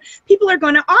client, people are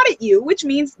going to audit you, which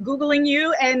means Googling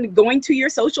you and going to your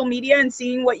social media and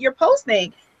seeing what you're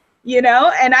posting. You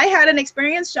know, and I had an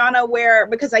experience, Shauna, where,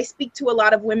 because I speak to a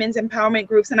lot of women's empowerment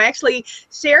groups, and I actually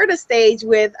shared a stage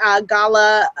with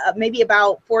Gala maybe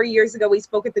about 4 years ago. We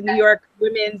spoke at the New York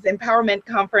Women's Empowerment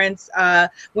Conference,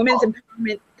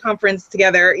 Empowerment Conference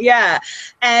together. Yeah.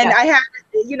 And I had,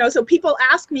 you know, so people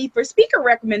ask me for speaker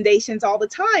recommendations all the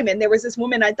time. And there was this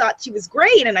woman, I thought she was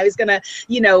great, and I was going to,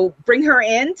 you know, bring her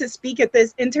in to speak at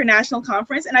this international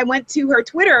conference. And I went to her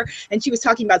Twitter, and she was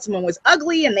talking about someone was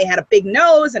ugly and they had a big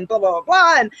nose and blah, blah, blah,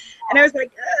 blah. And I was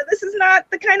like, this is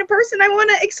not the kind of person I want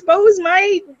to expose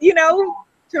my, you know,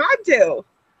 tribe to.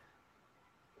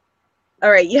 All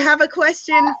right, you have a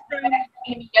question from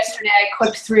yesterday. I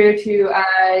clicked through to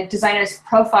a designer's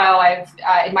profile I've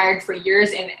admired for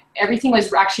years, and everything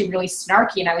was actually really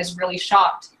snarky, and I was really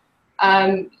shocked.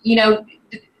 You know,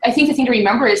 I think the thing to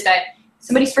remember is that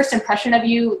somebody's first impression of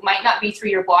you might not be through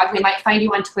your blog. They might find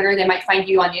you on Twitter. They might find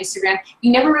you on Instagram.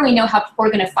 You never really know how people are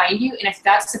going to find you. And if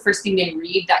that's the first thing they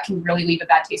read, that can really leave a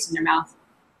bad taste in their mouth.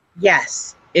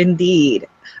 Yes, indeed.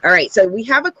 All right. So we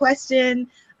have a question.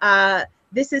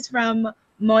 This is from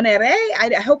Monere.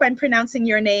 I hope I'm pronouncing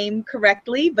your name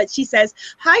correctly, but she says,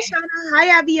 "Hi, Shauna.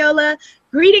 Hi, Abiola.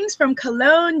 Greetings from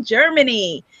Cologne,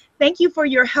 Germany. Thank you for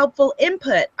your helpful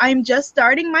input. I'm just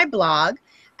starting my blog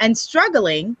and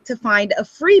struggling to find a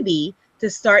freebie to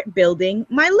start building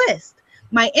my list.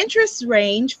 My interests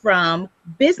range from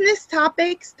business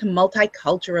topics to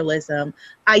multiculturalism.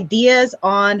 Ideas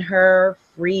on her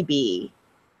freebie."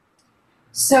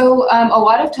 So a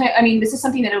lot of time, I mean, this is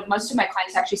something that most of my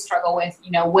clients actually struggle with.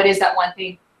 You know, what is that one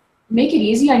thing? Make it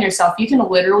easy on yourself. You can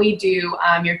literally do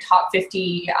your top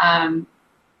 50,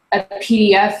 a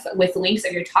PDF with links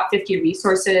of your top 50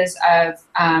 resources of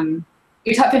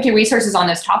your top 50 resources on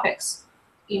those topics.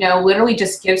 You know, literally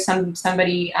just give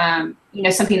somebody, you know,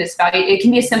 something that's valued. It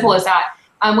can be as simple as that.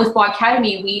 With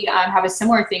Blogcademy, we have a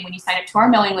similar thing. When you sign up to our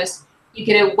mailing list, you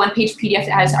get a one-page PDF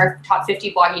that has our top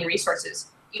 50 blogging resources.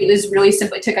 It was really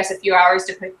simple. It took us a few hours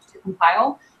to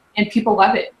compile, and people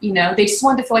love it. You know, they just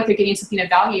want to feel like they're getting something of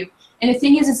value. And the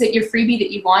thing is that your freebie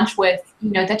that you launch with,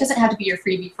 you know, that doesn't have to be your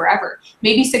freebie forever.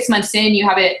 Maybe 6 months in, you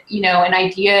have it, you know, an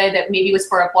idea that maybe was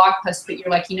for a blog post, but you're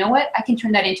like, you know what, I can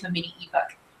turn that into a mini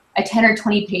ebook, a 10 or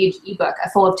 20 page ebook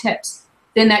full of tips.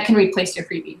 Then that can replace your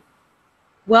freebie.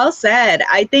 Well said.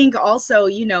 I think also,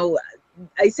 you know,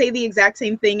 I say the exact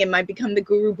same thing in my Become the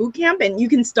Guru Bootcamp, and you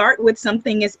can start with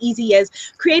something as easy as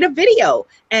create a video,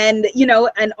 and you know,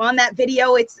 and on that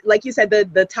video, it's like you said,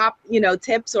 the top, you know,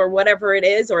 tips or whatever it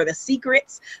is, or the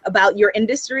secrets about your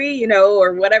industry, you know,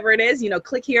 or whatever it is, you know,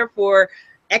 click here for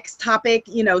X topic,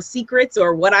 you know, secrets,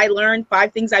 or what I learned,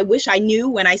 5 things I wish I knew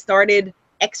when I started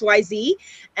XYZ,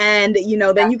 and you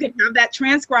know, then you can have that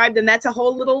transcribed, and that's a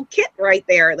whole little kit right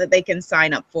there that they can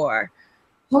sign up for.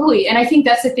 Totally. And I think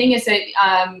that's the thing is that,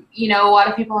 you know, a lot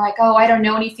of people are like, oh, I don't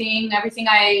know anything. Nothing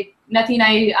I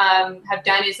have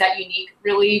done is that unique.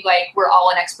 Really, like, we're all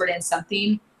an expert in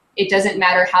something. It doesn't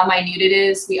matter how minute it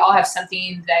is. We all have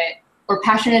something that we're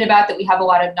passionate about, that we have a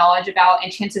lot of knowledge about,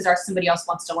 and chances are somebody else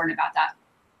wants to learn about that.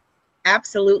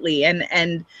 Absolutely.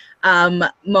 And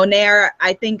Monair,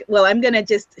 I think, well, I'm going to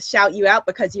just shout you out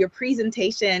because your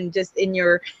presentation, just in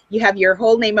you have your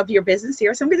whole name of your business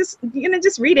here. So I'm going to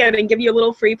just read it and give you a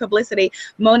little free publicity.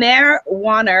 Monair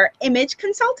Warner Image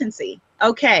Consultancy.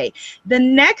 Okay. The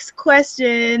next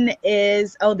question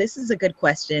is, oh, this is a good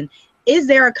question. Is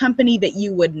there a company that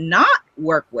you would not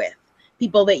work with?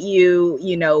 People that you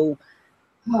know,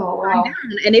 oh, wow.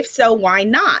 And if so, why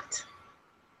not?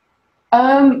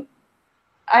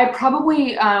 I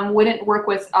probably wouldn't work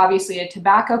with, obviously, a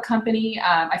tobacco company.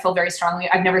 I feel very strongly.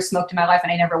 I've never smoked in my life,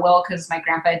 and I never will because my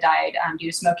grandpa died due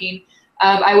to smoking.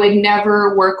 I would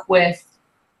never work with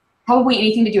probably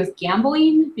anything to do with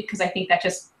gambling, because I think that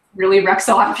just really wrecks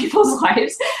a lot of people's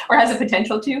lives, or has the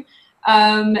potential to.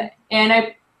 And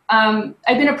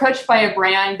I've been approached by a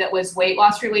brand that was weight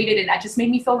loss related, and that just made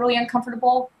me feel really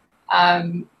uncomfortable.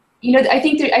 You know, I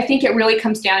think it really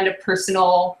comes down to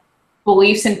personal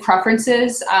beliefs and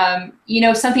preferences. You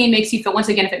know, something makes you feel, once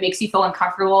again, if it makes you feel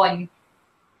uncomfortable, and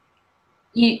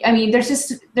I mean,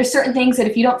 there's certain things that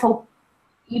if you don't feel,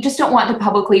 you just don't want to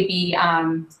publicly be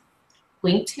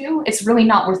linked to, it's really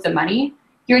not worth the money.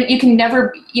 You can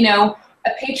never, you know,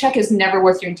 a paycheck is never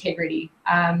worth your integrity.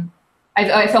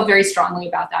 I feel very strongly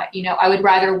about that. You know, I would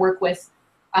rather work with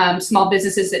small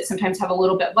businesses that sometimes have a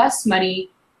little bit less money,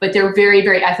 but they're very,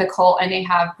 very ethical and they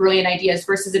have brilliant ideas,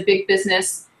 versus a big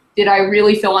business that I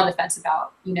really feel on the fence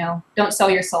about. You know, don't sell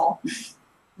your soul.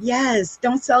 Yes,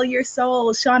 don't sell your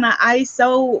soul. Shauna, I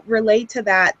so relate to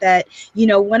that, you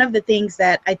know, one of the things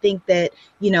that I think that,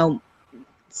 you know,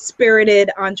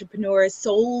 spirited entrepreneurs,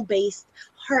 soul-based,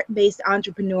 heart-based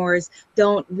entrepreneurs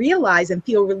don't realize and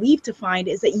feel relieved to find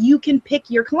is that you can pick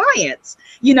your clients.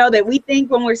 You know, that we think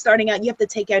when we're starting out, you have to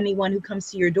take anyone who comes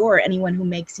to your door, anyone who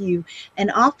makes you an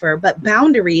offer. But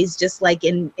boundaries, just like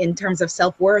in terms of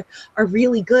self-worth, are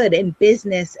really good in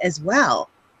business as well.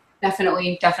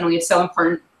 Definitely, definitely. It's so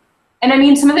important. And I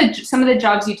mean, some of the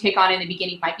jobs you take on in the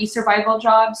beginning might be survival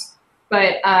jobs,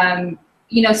 but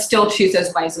you know, still choose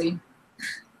those wisely.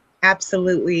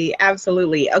 Absolutely,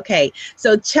 absolutely. Okay,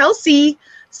 so Chelsea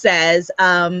says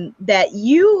that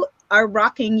you are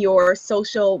rocking your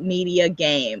social media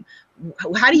game.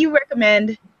 How do you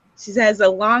recommend? She has a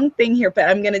long thing here, but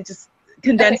I'm gonna just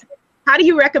condense. Okay. How do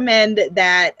you recommend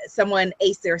that someone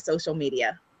ace their social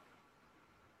media?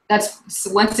 That's,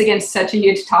 once again, such a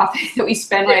huge topic that we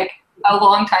spend like a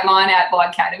long time on at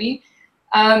Blogcademy.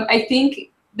 I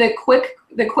think the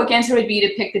quick answer would be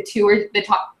to pick the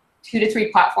top 2 to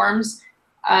 3 platforms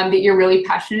that you're really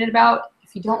passionate about.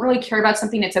 If you don't really care about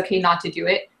something, it's okay not to do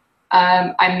it.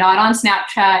 I'm not on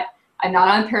Snapchat. I'm not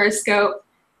on Periscope.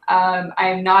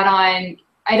 I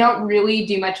don't really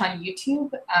do much on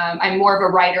YouTube. I'm more of a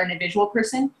writer and a visual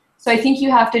person. So I think you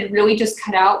have to really just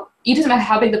cut out, it doesn't matter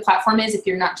how big the platform is if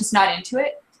you're just not into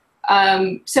it.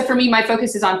 So for me, my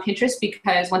focus is on Pinterest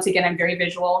because once again, I'm very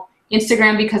visual.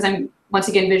 Instagram because I'm once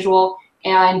again visual,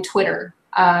 and Twitter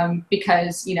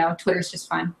because, you know, Twitter's just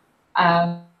fun.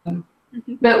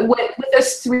 But with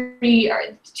those 2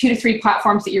 to 3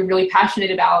 platforms that you're really passionate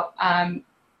about,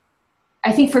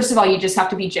 I think first of all, you just have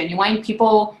to be genuine.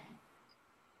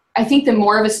 I think the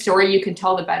more of a story you can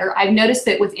tell, the better. I've noticed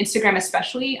that with Instagram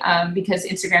especially, because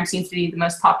Instagram seems to be the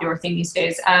most popular thing these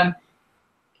days,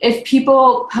 if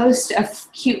people post a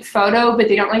cute photo but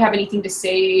they don't really have anything to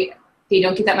say, they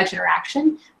don't get that much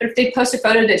interaction. But if they post a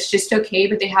photo that's just okay,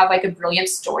 but they have like a brilliant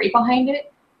story behind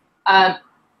it,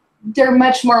 they're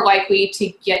much more likely to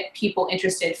get people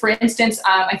interested. For instance,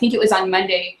 I think it was on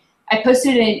Monday, I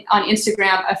posted on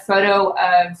Instagram a photo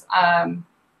of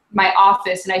my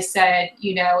office, and I said,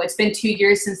 you know, it's been 2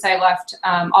 years since I left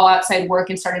all outside work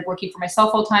and started working for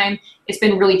myself full time. It's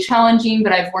been really challenging,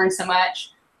 but I've learned so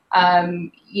much,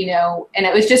 you know, and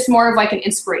it was just more of like an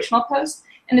inspirational post.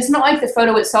 And it's not like the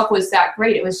photo itself was that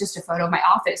great. It was just a photo of my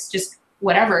office, just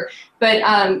whatever. But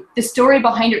the story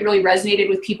behind it really resonated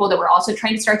with people that were also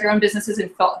trying to start their own businesses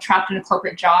and felt trapped in a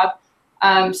corporate job.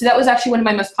 So that was actually one of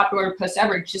my most popular posts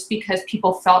ever, just because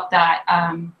people felt that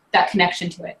that connection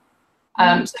to it. So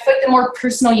I feel like the more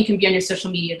personal you can be on your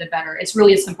social media, the better. It's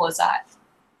really as simple as that.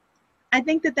 I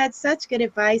think that that's such good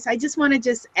advice. I just want to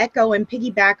just echo and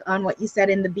piggyback on what you said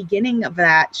in the beginning of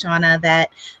that, Shauna,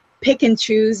 that pick and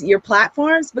choose your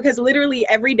platforms, because literally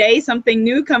every day something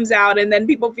new comes out and then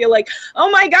people feel like,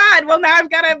 oh my God, well now I've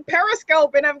got a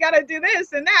Periscope and I've got to do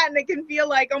this and that. And it can feel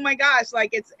like, oh my gosh, like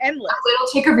it's endless.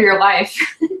 It'll take over your life.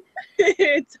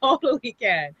 It totally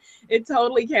can. It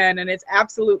totally can. And it's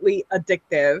absolutely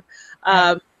addictive.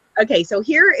 Okay, so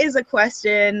here is a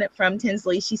question from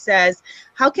Tinsley. She says,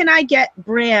 how can I get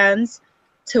brands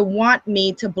to want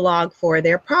me to blog for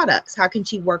their products? How can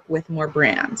she work with more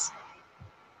brands?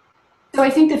 So I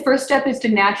think the first step is to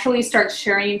naturally start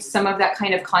sharing some of that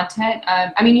kind of content.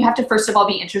 I mean, you have to first of all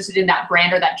be interested in that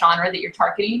brand or that genre that you're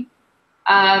targeting.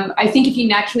 I think if you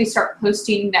naturally start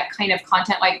posting that kind of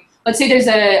content, like let's say there's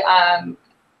a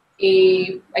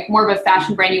like more of a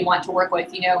fashion brand you want to work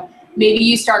with, you know, maybe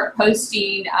you start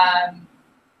posting,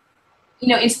 you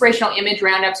know, inspirational image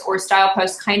roundups or style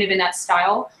posts kind of in that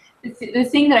style. The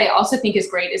thing that I also think is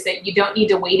great is that you don't need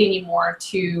to wait anymore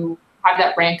to have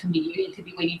that brand come to you. You could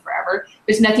be waiting forever.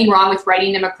 There's nothing wrong with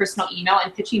writing them a personal email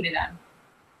and pitching to them.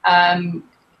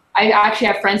 I actually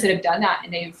have friends that have done that,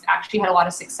 and they've actually had a lot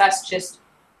of success just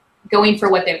going for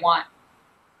what they want.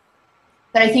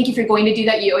 But I think if you're going to do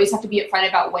that, you always have to be upfront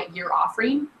about what you're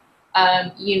offering.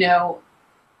 You know,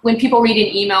 when people read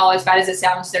an email, as bad as it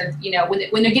sounds, they're, you know,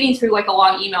 when they're getting through like a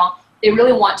long email, they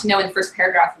really want to know in the first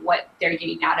paragraph what they're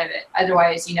getting out of it.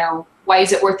 Otherwise, you know, why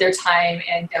is it worth their time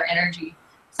and their energy?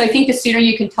 So I think the sooner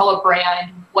you can tell a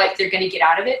brand what they're going to get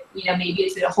out of it, you know, maybe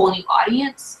it's a whole new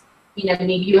audience, you know,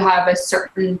 maybe you have a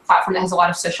certain platform that has a lot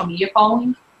of social media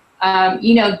following,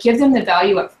 you know, give them the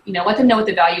value of, you know, let them know what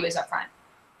the value is up front.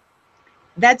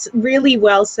 That's really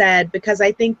well said, because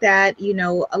I think that, you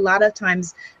know, a lot of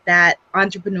times that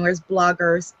entrepreneurs,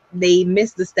 bloggers, they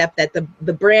miss the step that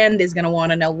the brand is going to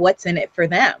want to know what's in it for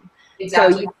them.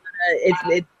 Exactly. So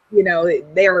it's you know,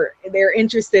 they're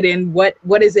interested in what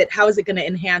is it, how is it going to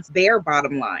enhance their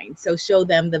bottom line? So show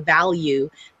them the value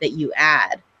that you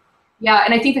add. Yeah,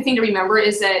 and I think the thing to remember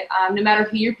is that no matter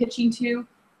who you're pitching to,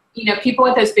 you know, people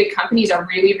at those big companies are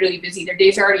really, really busy. Their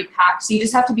days are already packed. So you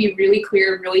just have to be really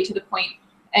clear, really to the point.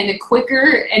 And the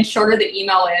quicker and shorter the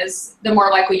email is, the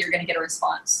more likely you're going to get a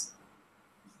response.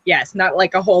 Yes, not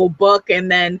like a whole book and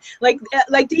then like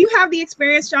do you have the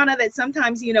experience, Shauna, that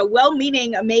sometimes, you know,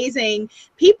 well-meaning, amazing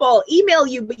people email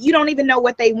you, but you don't even know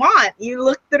what they want? You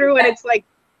look through and it's like,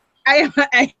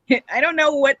 I don't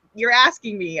know what you're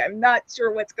asking me. I'm not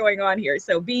sure what's going on here.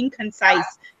 So being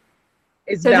concise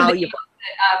is valuable.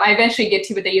 I eventually get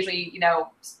to, but they usually, you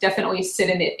know, definitely sit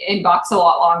in the inbox a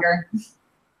lot longer.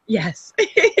 Yes.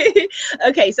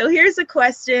 Okay, so here's a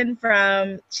question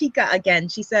from Chica again.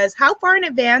 She says, how far in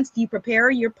advance do you prepare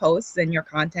your posts and your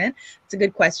content? It's a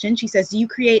good question. She says, do you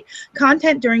create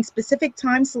content during specific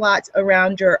time slots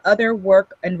around your other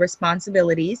work and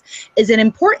responsibilities? Is it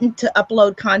important to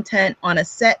upload content on a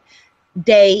set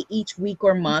day each week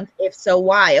or month? If so,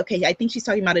 why? Okay, I think she's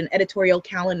talking about an editorial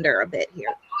calendar a bit here.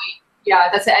 Yeah,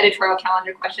 that's an editorial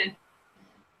calendar question.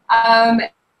 Uh,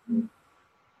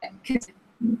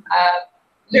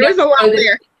 there is a lot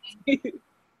there.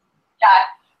 Yeah,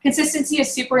 consistency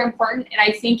is super important, and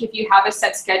I think if you have a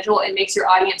set schedule, it makes your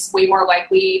audience way more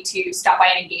likely to stop by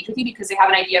and engage with you because they have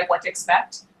an idea of what to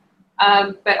expect.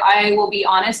 But I will be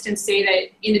honest and say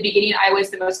that in the beginning, I was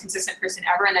the most consistent person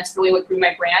ever, and that's really what grew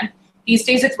my brand. These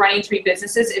days, with running 3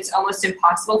 businesses, it's almost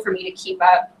impossible for me to keep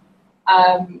up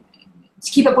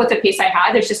with the pace I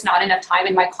had. There's just not enough time,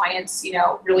 and my clients,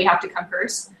 really have to come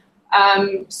first.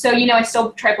 So, I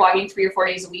still try blogging 3 or 4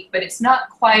 days a week, but it's not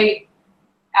quite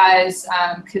as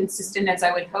consistent as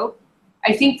I would hope.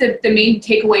 I think that the main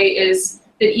takeaway is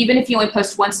that even if you only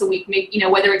post once a week,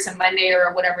 whether it's a Monday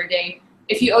or whatever day,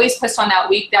 if you always post on that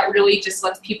week, that really just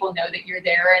lets people know that you're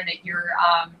there and that you're,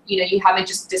 you haven't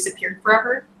just disappeared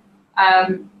forever.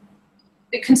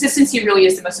 The consistency really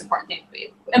is the most important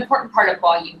part of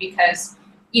blogging because,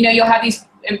 you'll have these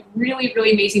really,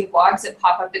 really amazing blogs that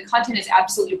pop up. The content is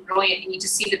absolutely brilliant and you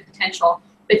just see the potential,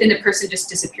 but then the person just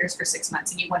disappears for 6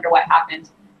 months and you wonder what happened.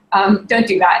 Don't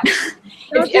do that.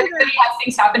 If everybody has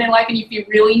things happen in life and if you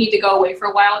really need to go away for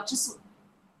a while, just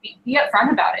be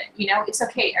upfront about it. It's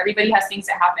okay. Everybody has things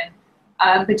that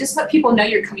happen, but just let people know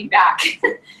you're coming back.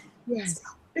 Yes.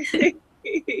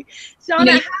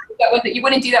 Shauna, you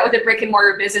wouldn't do that with a brick and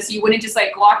mortar business. You wouldn't just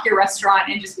lock your restaurant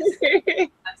and just.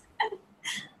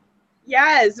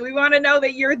 Yes, we want to know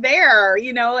that you're there,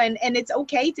 and it's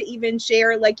okay to even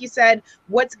share, like you said,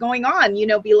 what's going on,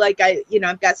 be like,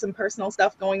 I've got some personal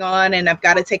stuff going on and I've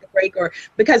got to take a break, or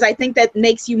because I think that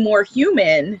makes you more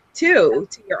human too,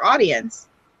 to your audience.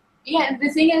 Yeah, and the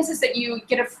thing is that you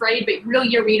get afraid, but really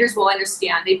your readers will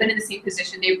understand. They've been in the same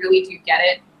position. They really do get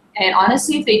it. And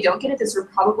honestly, if they don't get it, that's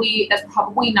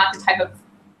probably not the type of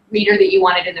reader that you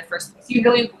wanted in the first place. You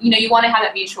really, you want to have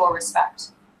that mutual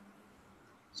respect.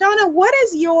 Shauna, what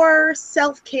is your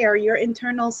self-care, your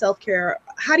internal self-care?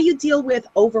 How do you deal with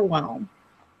overwhelm?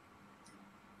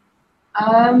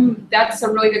 That's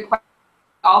a really good question.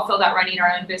 I'll feel that running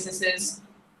our own businesses.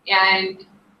 And,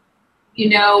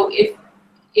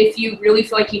 if you really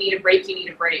feel like you need a break, you need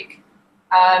a break.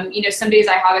 Some days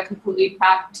I have a completely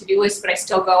packed to-do list, but I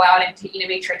still go out and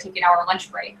make sure I take an hour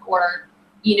lunch break. Or,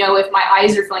 if my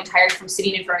eyes are feeling tired from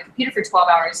sitting in front of a computer for 12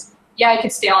 hours, yeah, I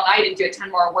could stay all night and do a ton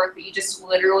more work, but you just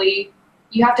literally,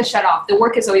 you have to shut off. The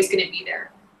work is always going to be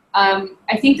there.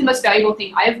 I think the most valuable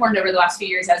thing I've learned over the last few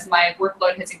years as my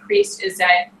workload has increased is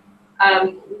that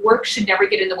work should never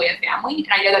get in the way of family. And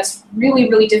I know that's really,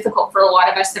 really difficult for a lot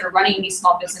of us that are running these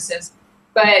small businesses.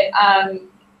 But,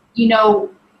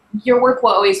 your work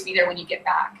will always be there when you get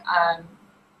back.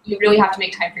 You really have to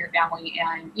make time for your family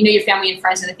and, your family and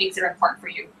friends and the things that are important for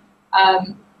you.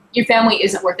 Your family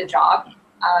isn't worth a job.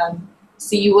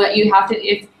 So you have to,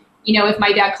 if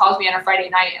my dad calls me on a Friday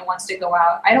night and wants to go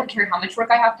out, I don't care how much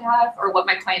work I have to have or what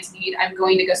my clients need, I'm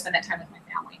going to go spend that time with my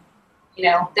family.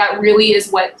 That really is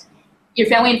what your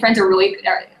family and friends are really,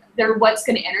 they're what's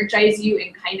going to energize you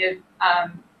and kind of,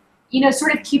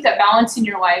 sort of keep that balance in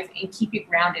your life and keep you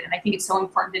grounded. And I think it's so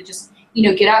important to just,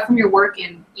 get out from your work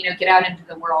and, get out into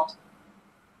the world.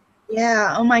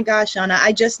 Yeah. Oh my gosh, Shauna,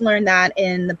 I just learned that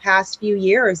in the past few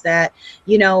years that,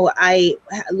 I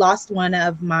lost one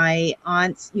of my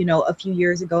aunts, a few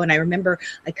years ago. And I remember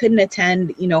I couldn't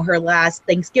attend, her last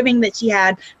Thanksgiving that she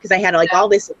had because I had all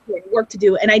this work to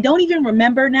do. And I don't even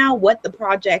remember now what the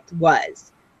project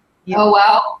was. Oh,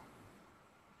 wow.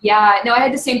 Yeah, no, I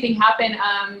had the same thing happen.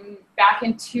 Back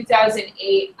in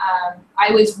 2008,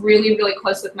 I was really, really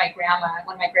close with my grandma,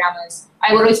 one of my grandmas.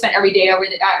 I literally spent every day over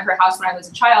at her house when I was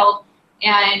a child.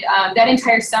 And that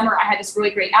entire summer, I had this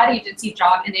really great ad agency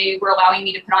job, and they were allowing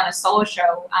me to put on a solo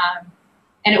show.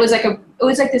 And it was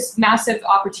like this massive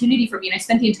opportunity for me. And I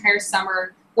spent the entire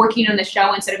summer working on the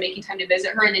show instead of making time to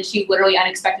visit her. And then she literally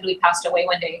unexpectedly passed away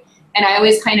one day. And I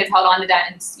always kind of held on to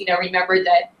that and, remembered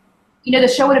that, the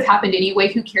show would have happened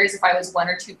anyway. Who cares if I was 1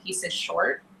 or 2 pieces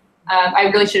short? I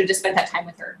really should have just spent that time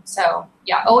with her. So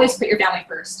yeah, always put your family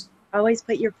first. Always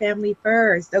put your family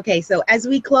first. Okay, so as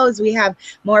we close, we have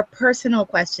more personal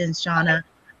questions, Shauna.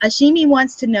 Ashimi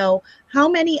wants to know how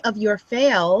many of your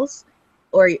fails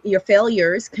or your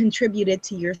failures contributed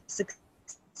to your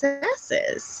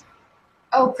successes?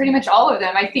 Oh, pretty much all of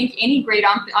them. I think any great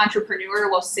entrepreneur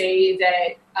will say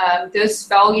that those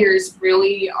failures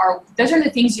really those are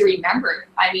the things you remember.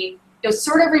 I mean, you'll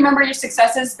sort of remember your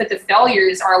successes, but the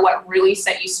failures are what really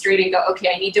set you straight and go,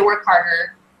 okay, I need to work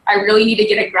harder. I really need to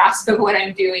get a grasp of what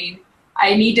I'm doing.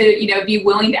 I need to, be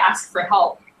willing to ask for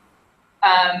help.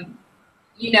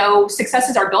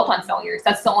 successes are built on failures.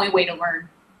 That's the only way to learn.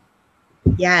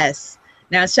 Yes.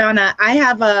 Now, Shauna, I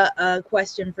have a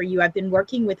question for you. I've been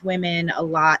working with women a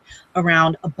lot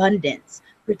around abundance,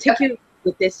 particularly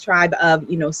with this tribe of,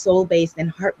 soul-based and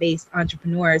heart-based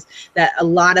entrepreneurs that a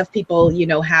lot of people,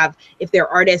 have, if they're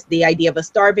artists, the idea of a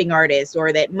starving artist,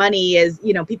 or that money is,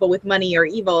 people with money are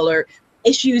evil, or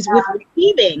issues with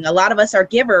receiving. A lot of us are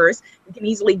givers. We can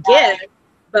easily give,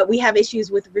 but we have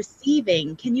issues with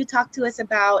receiving. Can you talk to us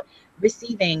about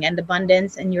receiving and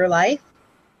abundance in your life?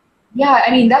 Yeah,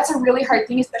 I mean, that's a really hard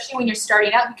thing, especially when you're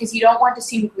starting out, because you don't want to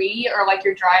seem greedy or like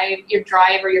your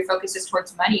drive or your focus is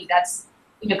towards money. That's,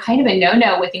 kind of a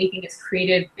no-no with anything that's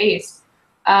creative based.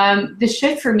 The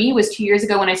shift for me was 2 years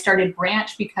ago when I started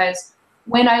Branch, because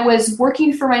when I was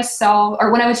working for myself,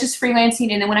 or when I was just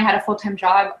freelancing, and then when I had a full-time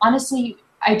job, honestly,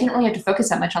 I didn't really have to focus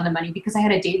that much on the money because I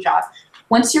had a day job.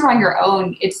 Once you're on your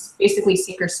own, it's basically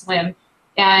sink or swim.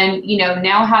 And,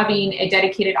 now having a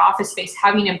dedicated office space,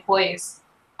 having employees,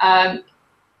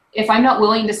 if I'm not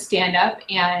willing to stand up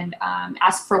and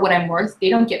ask for what I'm worth, they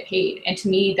don't get paid. And to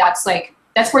me,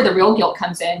 that's where the real guilt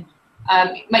comes in.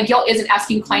 My guilt isn't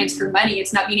asking clients for money.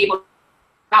 It's not being able to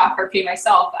stop or pay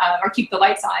myself or keep the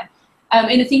lights on.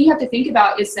 And the thing you have to think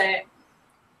about is that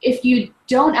if you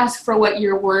don't ask for what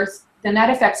you're worth, then that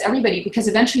affects everybody, because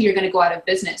eventually you're going to go out of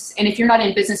business. And if you're not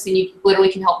in business, then you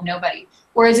literally can help nobody.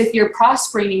 Whereas if you're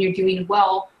prospering and you're doing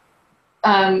well,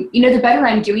 the better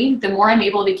I'm doing, the more I'm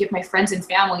able to give my friends and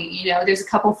family. There's a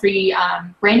couple free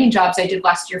branding jobs I did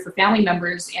last year for family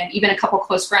members, and even a couple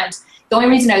close friends. The only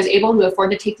reason I was able to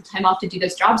afford to take the time off to do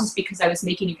those jobs is because I was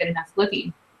making a good enough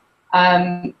living.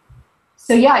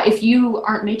 So yeah, if you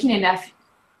aren't making enough,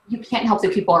 you can't help the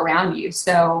people around you.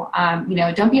 So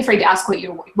don't be afraid to ask what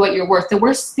you're worth. The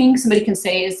worst thing somebody can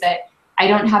say is that I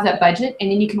don't have that budget,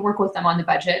 and then you can work with them on the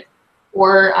budget.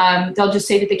 Or they'll just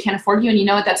say that they can't afford you,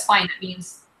 and that's fine. That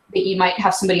means that you might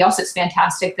have somebody else that's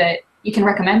fantastic that you can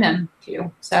recommend them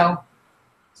to. So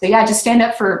yeah, just stand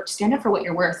up for what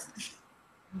you're worth.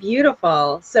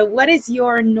 Beautiful. So what is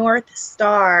your North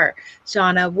Star,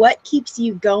 Shauna? What keeps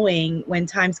you going when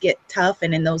times get tough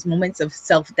and in those moments of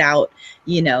self-doubt,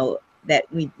 that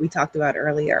we talked about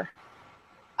earlier?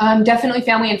 Definitely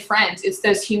family and friends. It's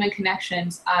those human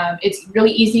connections. It's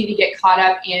really easy to get caught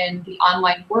up in the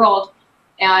online world.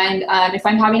 And if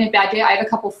I'm having a bad day, I have a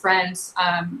couple friends.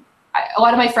 A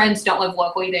lot of my friends don't live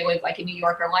locally. They live like in New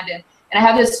York or London. And I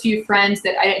have those few friends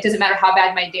that it doesn't matter how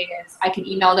bad my day is. I can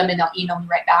email them and they'll email me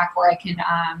right back. Or I can,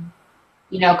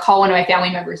 call one of my family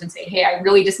members and say, hey, I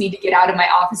really just need to get out of my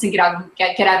office and get out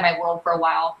of my world for a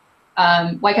while.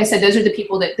 Like I said, those are the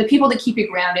people that keep you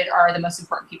grounded are the most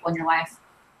important people in your life.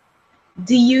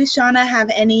 Do you, Shauna, have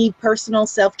any personal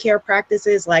self-care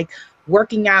practices like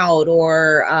working out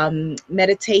or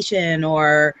meditation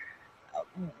or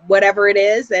whatever it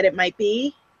is that it might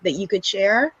be that you could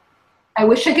share? I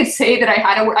wish I could say that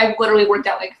I've literally worked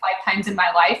out like 5 times in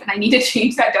my life, and I need to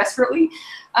change that desperately.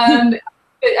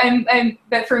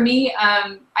 But for me,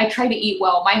 I try to eat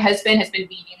well. My husband has been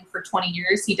vegan for 20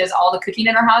 years. He does all the cooking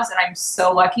in our house, and I'm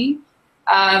so lucky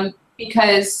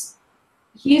because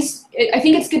I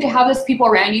think it's good to have those people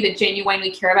around you that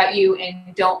genuinely care about you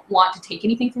and don't want to take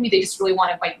anything from you. They just really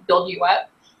want to build you up.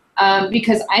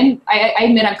 Because I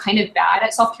admit I'm kind of bad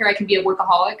at self-care. I can be a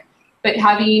workaholic, but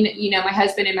having, my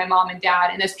husband and my mom and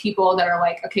dad and those people that are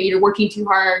like, okay, you're working too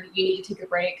hard, you need to take a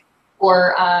break,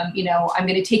 or, I'm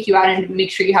going to take you out and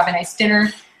make sure you have a nice dinner.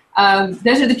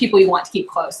 Those are the people you want to keep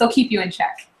close. They'll keep you in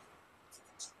check.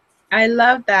 I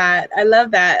love that. I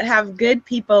love that. Have good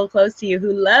people close to you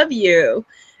who love you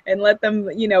and let them,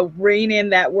 rein in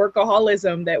that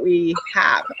workaholism that we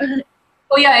have.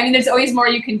 Well, yeah, I mean, there's always more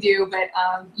you can do, but,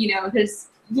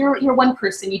 you're one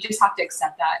person. You just have to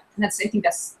accept that. And I think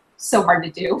that's so hard to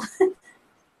do.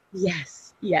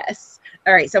 Yes, yes.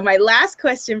 All right, so my last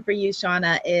question for you,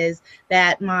 Shauna, is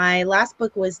that my last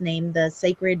book was named The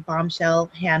Sacred Bombshell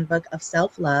Handbook of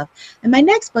Self-Love, and my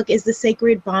next book is The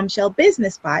Sacred Bombshell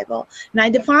Business Bible. And I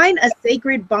define a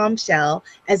sacred bombshell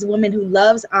as a woman who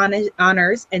loves,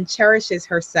 honors, and cherishes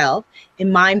herself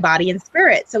in mind, body, and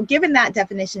spirit. So given that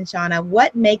definition, Shauna,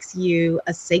 what makes you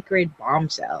a sacred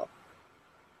bombshell?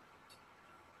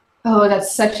 Oh,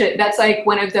 that's like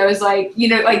one of those, like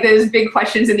those big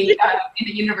questions in the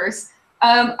universe.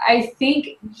 I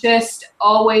think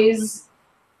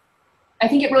I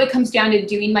think it really comes down to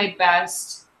doing my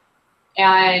best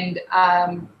and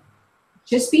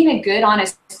just being a good,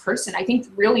 honest person. I think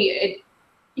really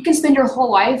you can spend your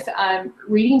whole life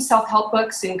reading self-help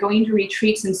books and going to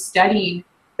retreats and studying,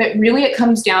 but really it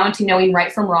comes down to knowing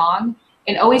right from wrong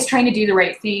and always trying to do the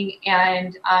right thing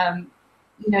and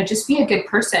just be a good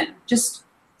person. Just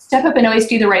step up and always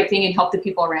do the right thing and help the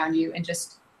people around you, and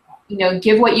just, you know,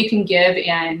 give what you can give,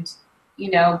 and,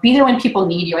 you know, be there when people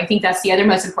need you. I think that's the other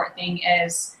most important thing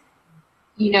is,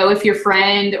 you know, if your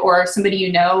friend or somebody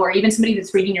you know, or even somebody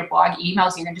that's reading your blog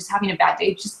emails you and just having a bad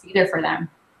day, just be there for them.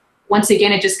 Once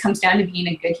again, it just comes down to being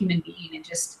a good human being and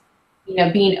just, you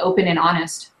know, being open and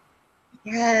honest.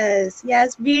 Yes,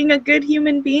 yes, being a good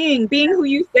human being, being who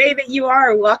you say that you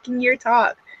are, walking your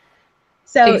talk.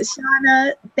 So,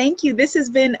 Shauna, thank you. This has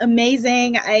been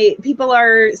amazing. People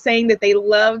are saying that they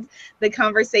loved the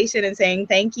conversation and saying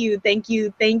thank you, thank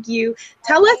you, thank you.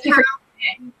 Tell us how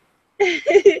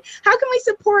can we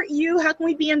support you? How can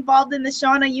we be involved in the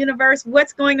Shauna universe?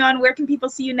 What's going on? Where can people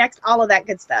see you next? All of that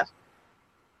good stuff.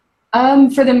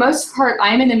 For the most part,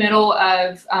 I'm in the middle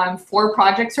of 4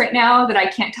 projects right now that I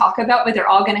can't talk about, but they're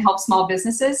all going to help small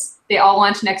businesses. They all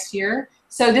launch next year.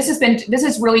 So this is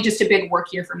really just a big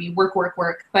work year for me, work.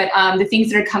 But the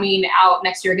things that are coming out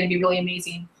next year are going to be really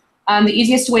amazing. The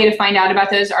easiest way to find out about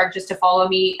those are just to follow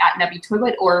me at Nebby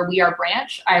Twiglet or We Are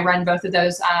Branch. I run both of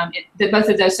those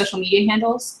social media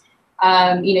handles. You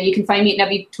know, you can find me at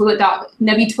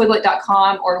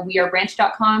nebbytwiglet.com or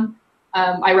wearebranch.com.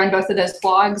 I run both of those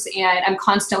blogs, and I'm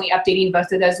constantly updating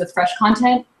both of those with fresh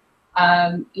content.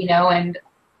 You know, and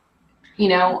you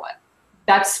know,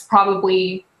 that's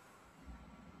probably,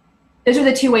 those are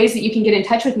the 2 ways that you can get in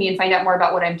touch with me and find out more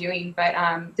about what I'm doing. But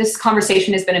this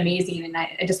conversation has been amazing, and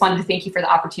I just wanted to thank you for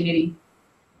the opportunity.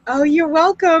 Oh, you're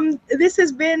welcome. This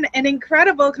has been an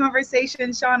incredible conversation,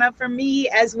 Shauna, for me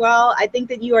as well. I think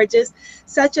that you are just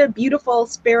such a beautiful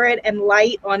spirit and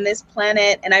light on this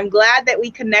planet, and I'm glad that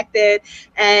we connected.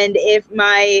 And if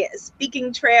my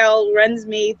speaking trail runs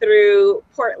me through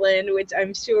Portland, which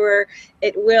I'm sure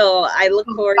it will, I look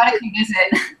forward to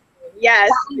visit.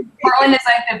 Yes. Portland is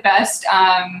like the best.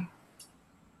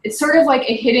 It's sort of like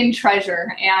a hidden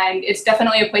treasure, and it's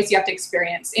definitely a place you have to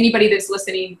experience. Anybody that's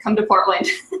listening, come to Portland.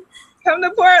 Come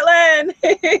to Portland.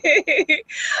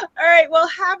 All right. Well,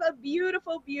 have a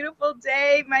beautiful, beautiful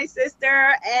day, my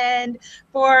sister. And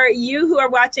for you who are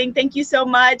watching, thank you so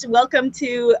much. Welcome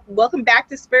back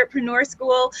to Spiritpreneur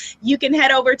School. You can head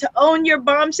over to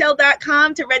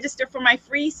ownyourbombshell.com to register for my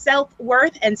free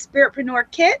self-worth and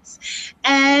Spiritpreneur kits.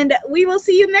 And we will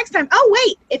see you next time. Oh,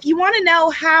 wait. If you want to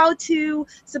know how to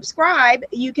subscribe,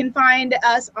 you can find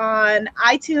us on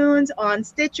iTunes, on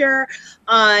Stitcher,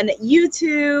 on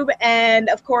YouTube, and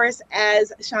of course,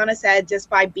 as Shauna said, just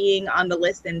by being on the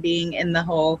list and being in the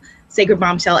whole Sacred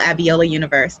Bombshell Abiola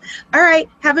universe. All right,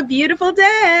 have a beautiful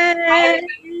day. Bye.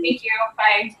 Thank you.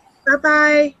 Bye.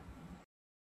 Bye-bye.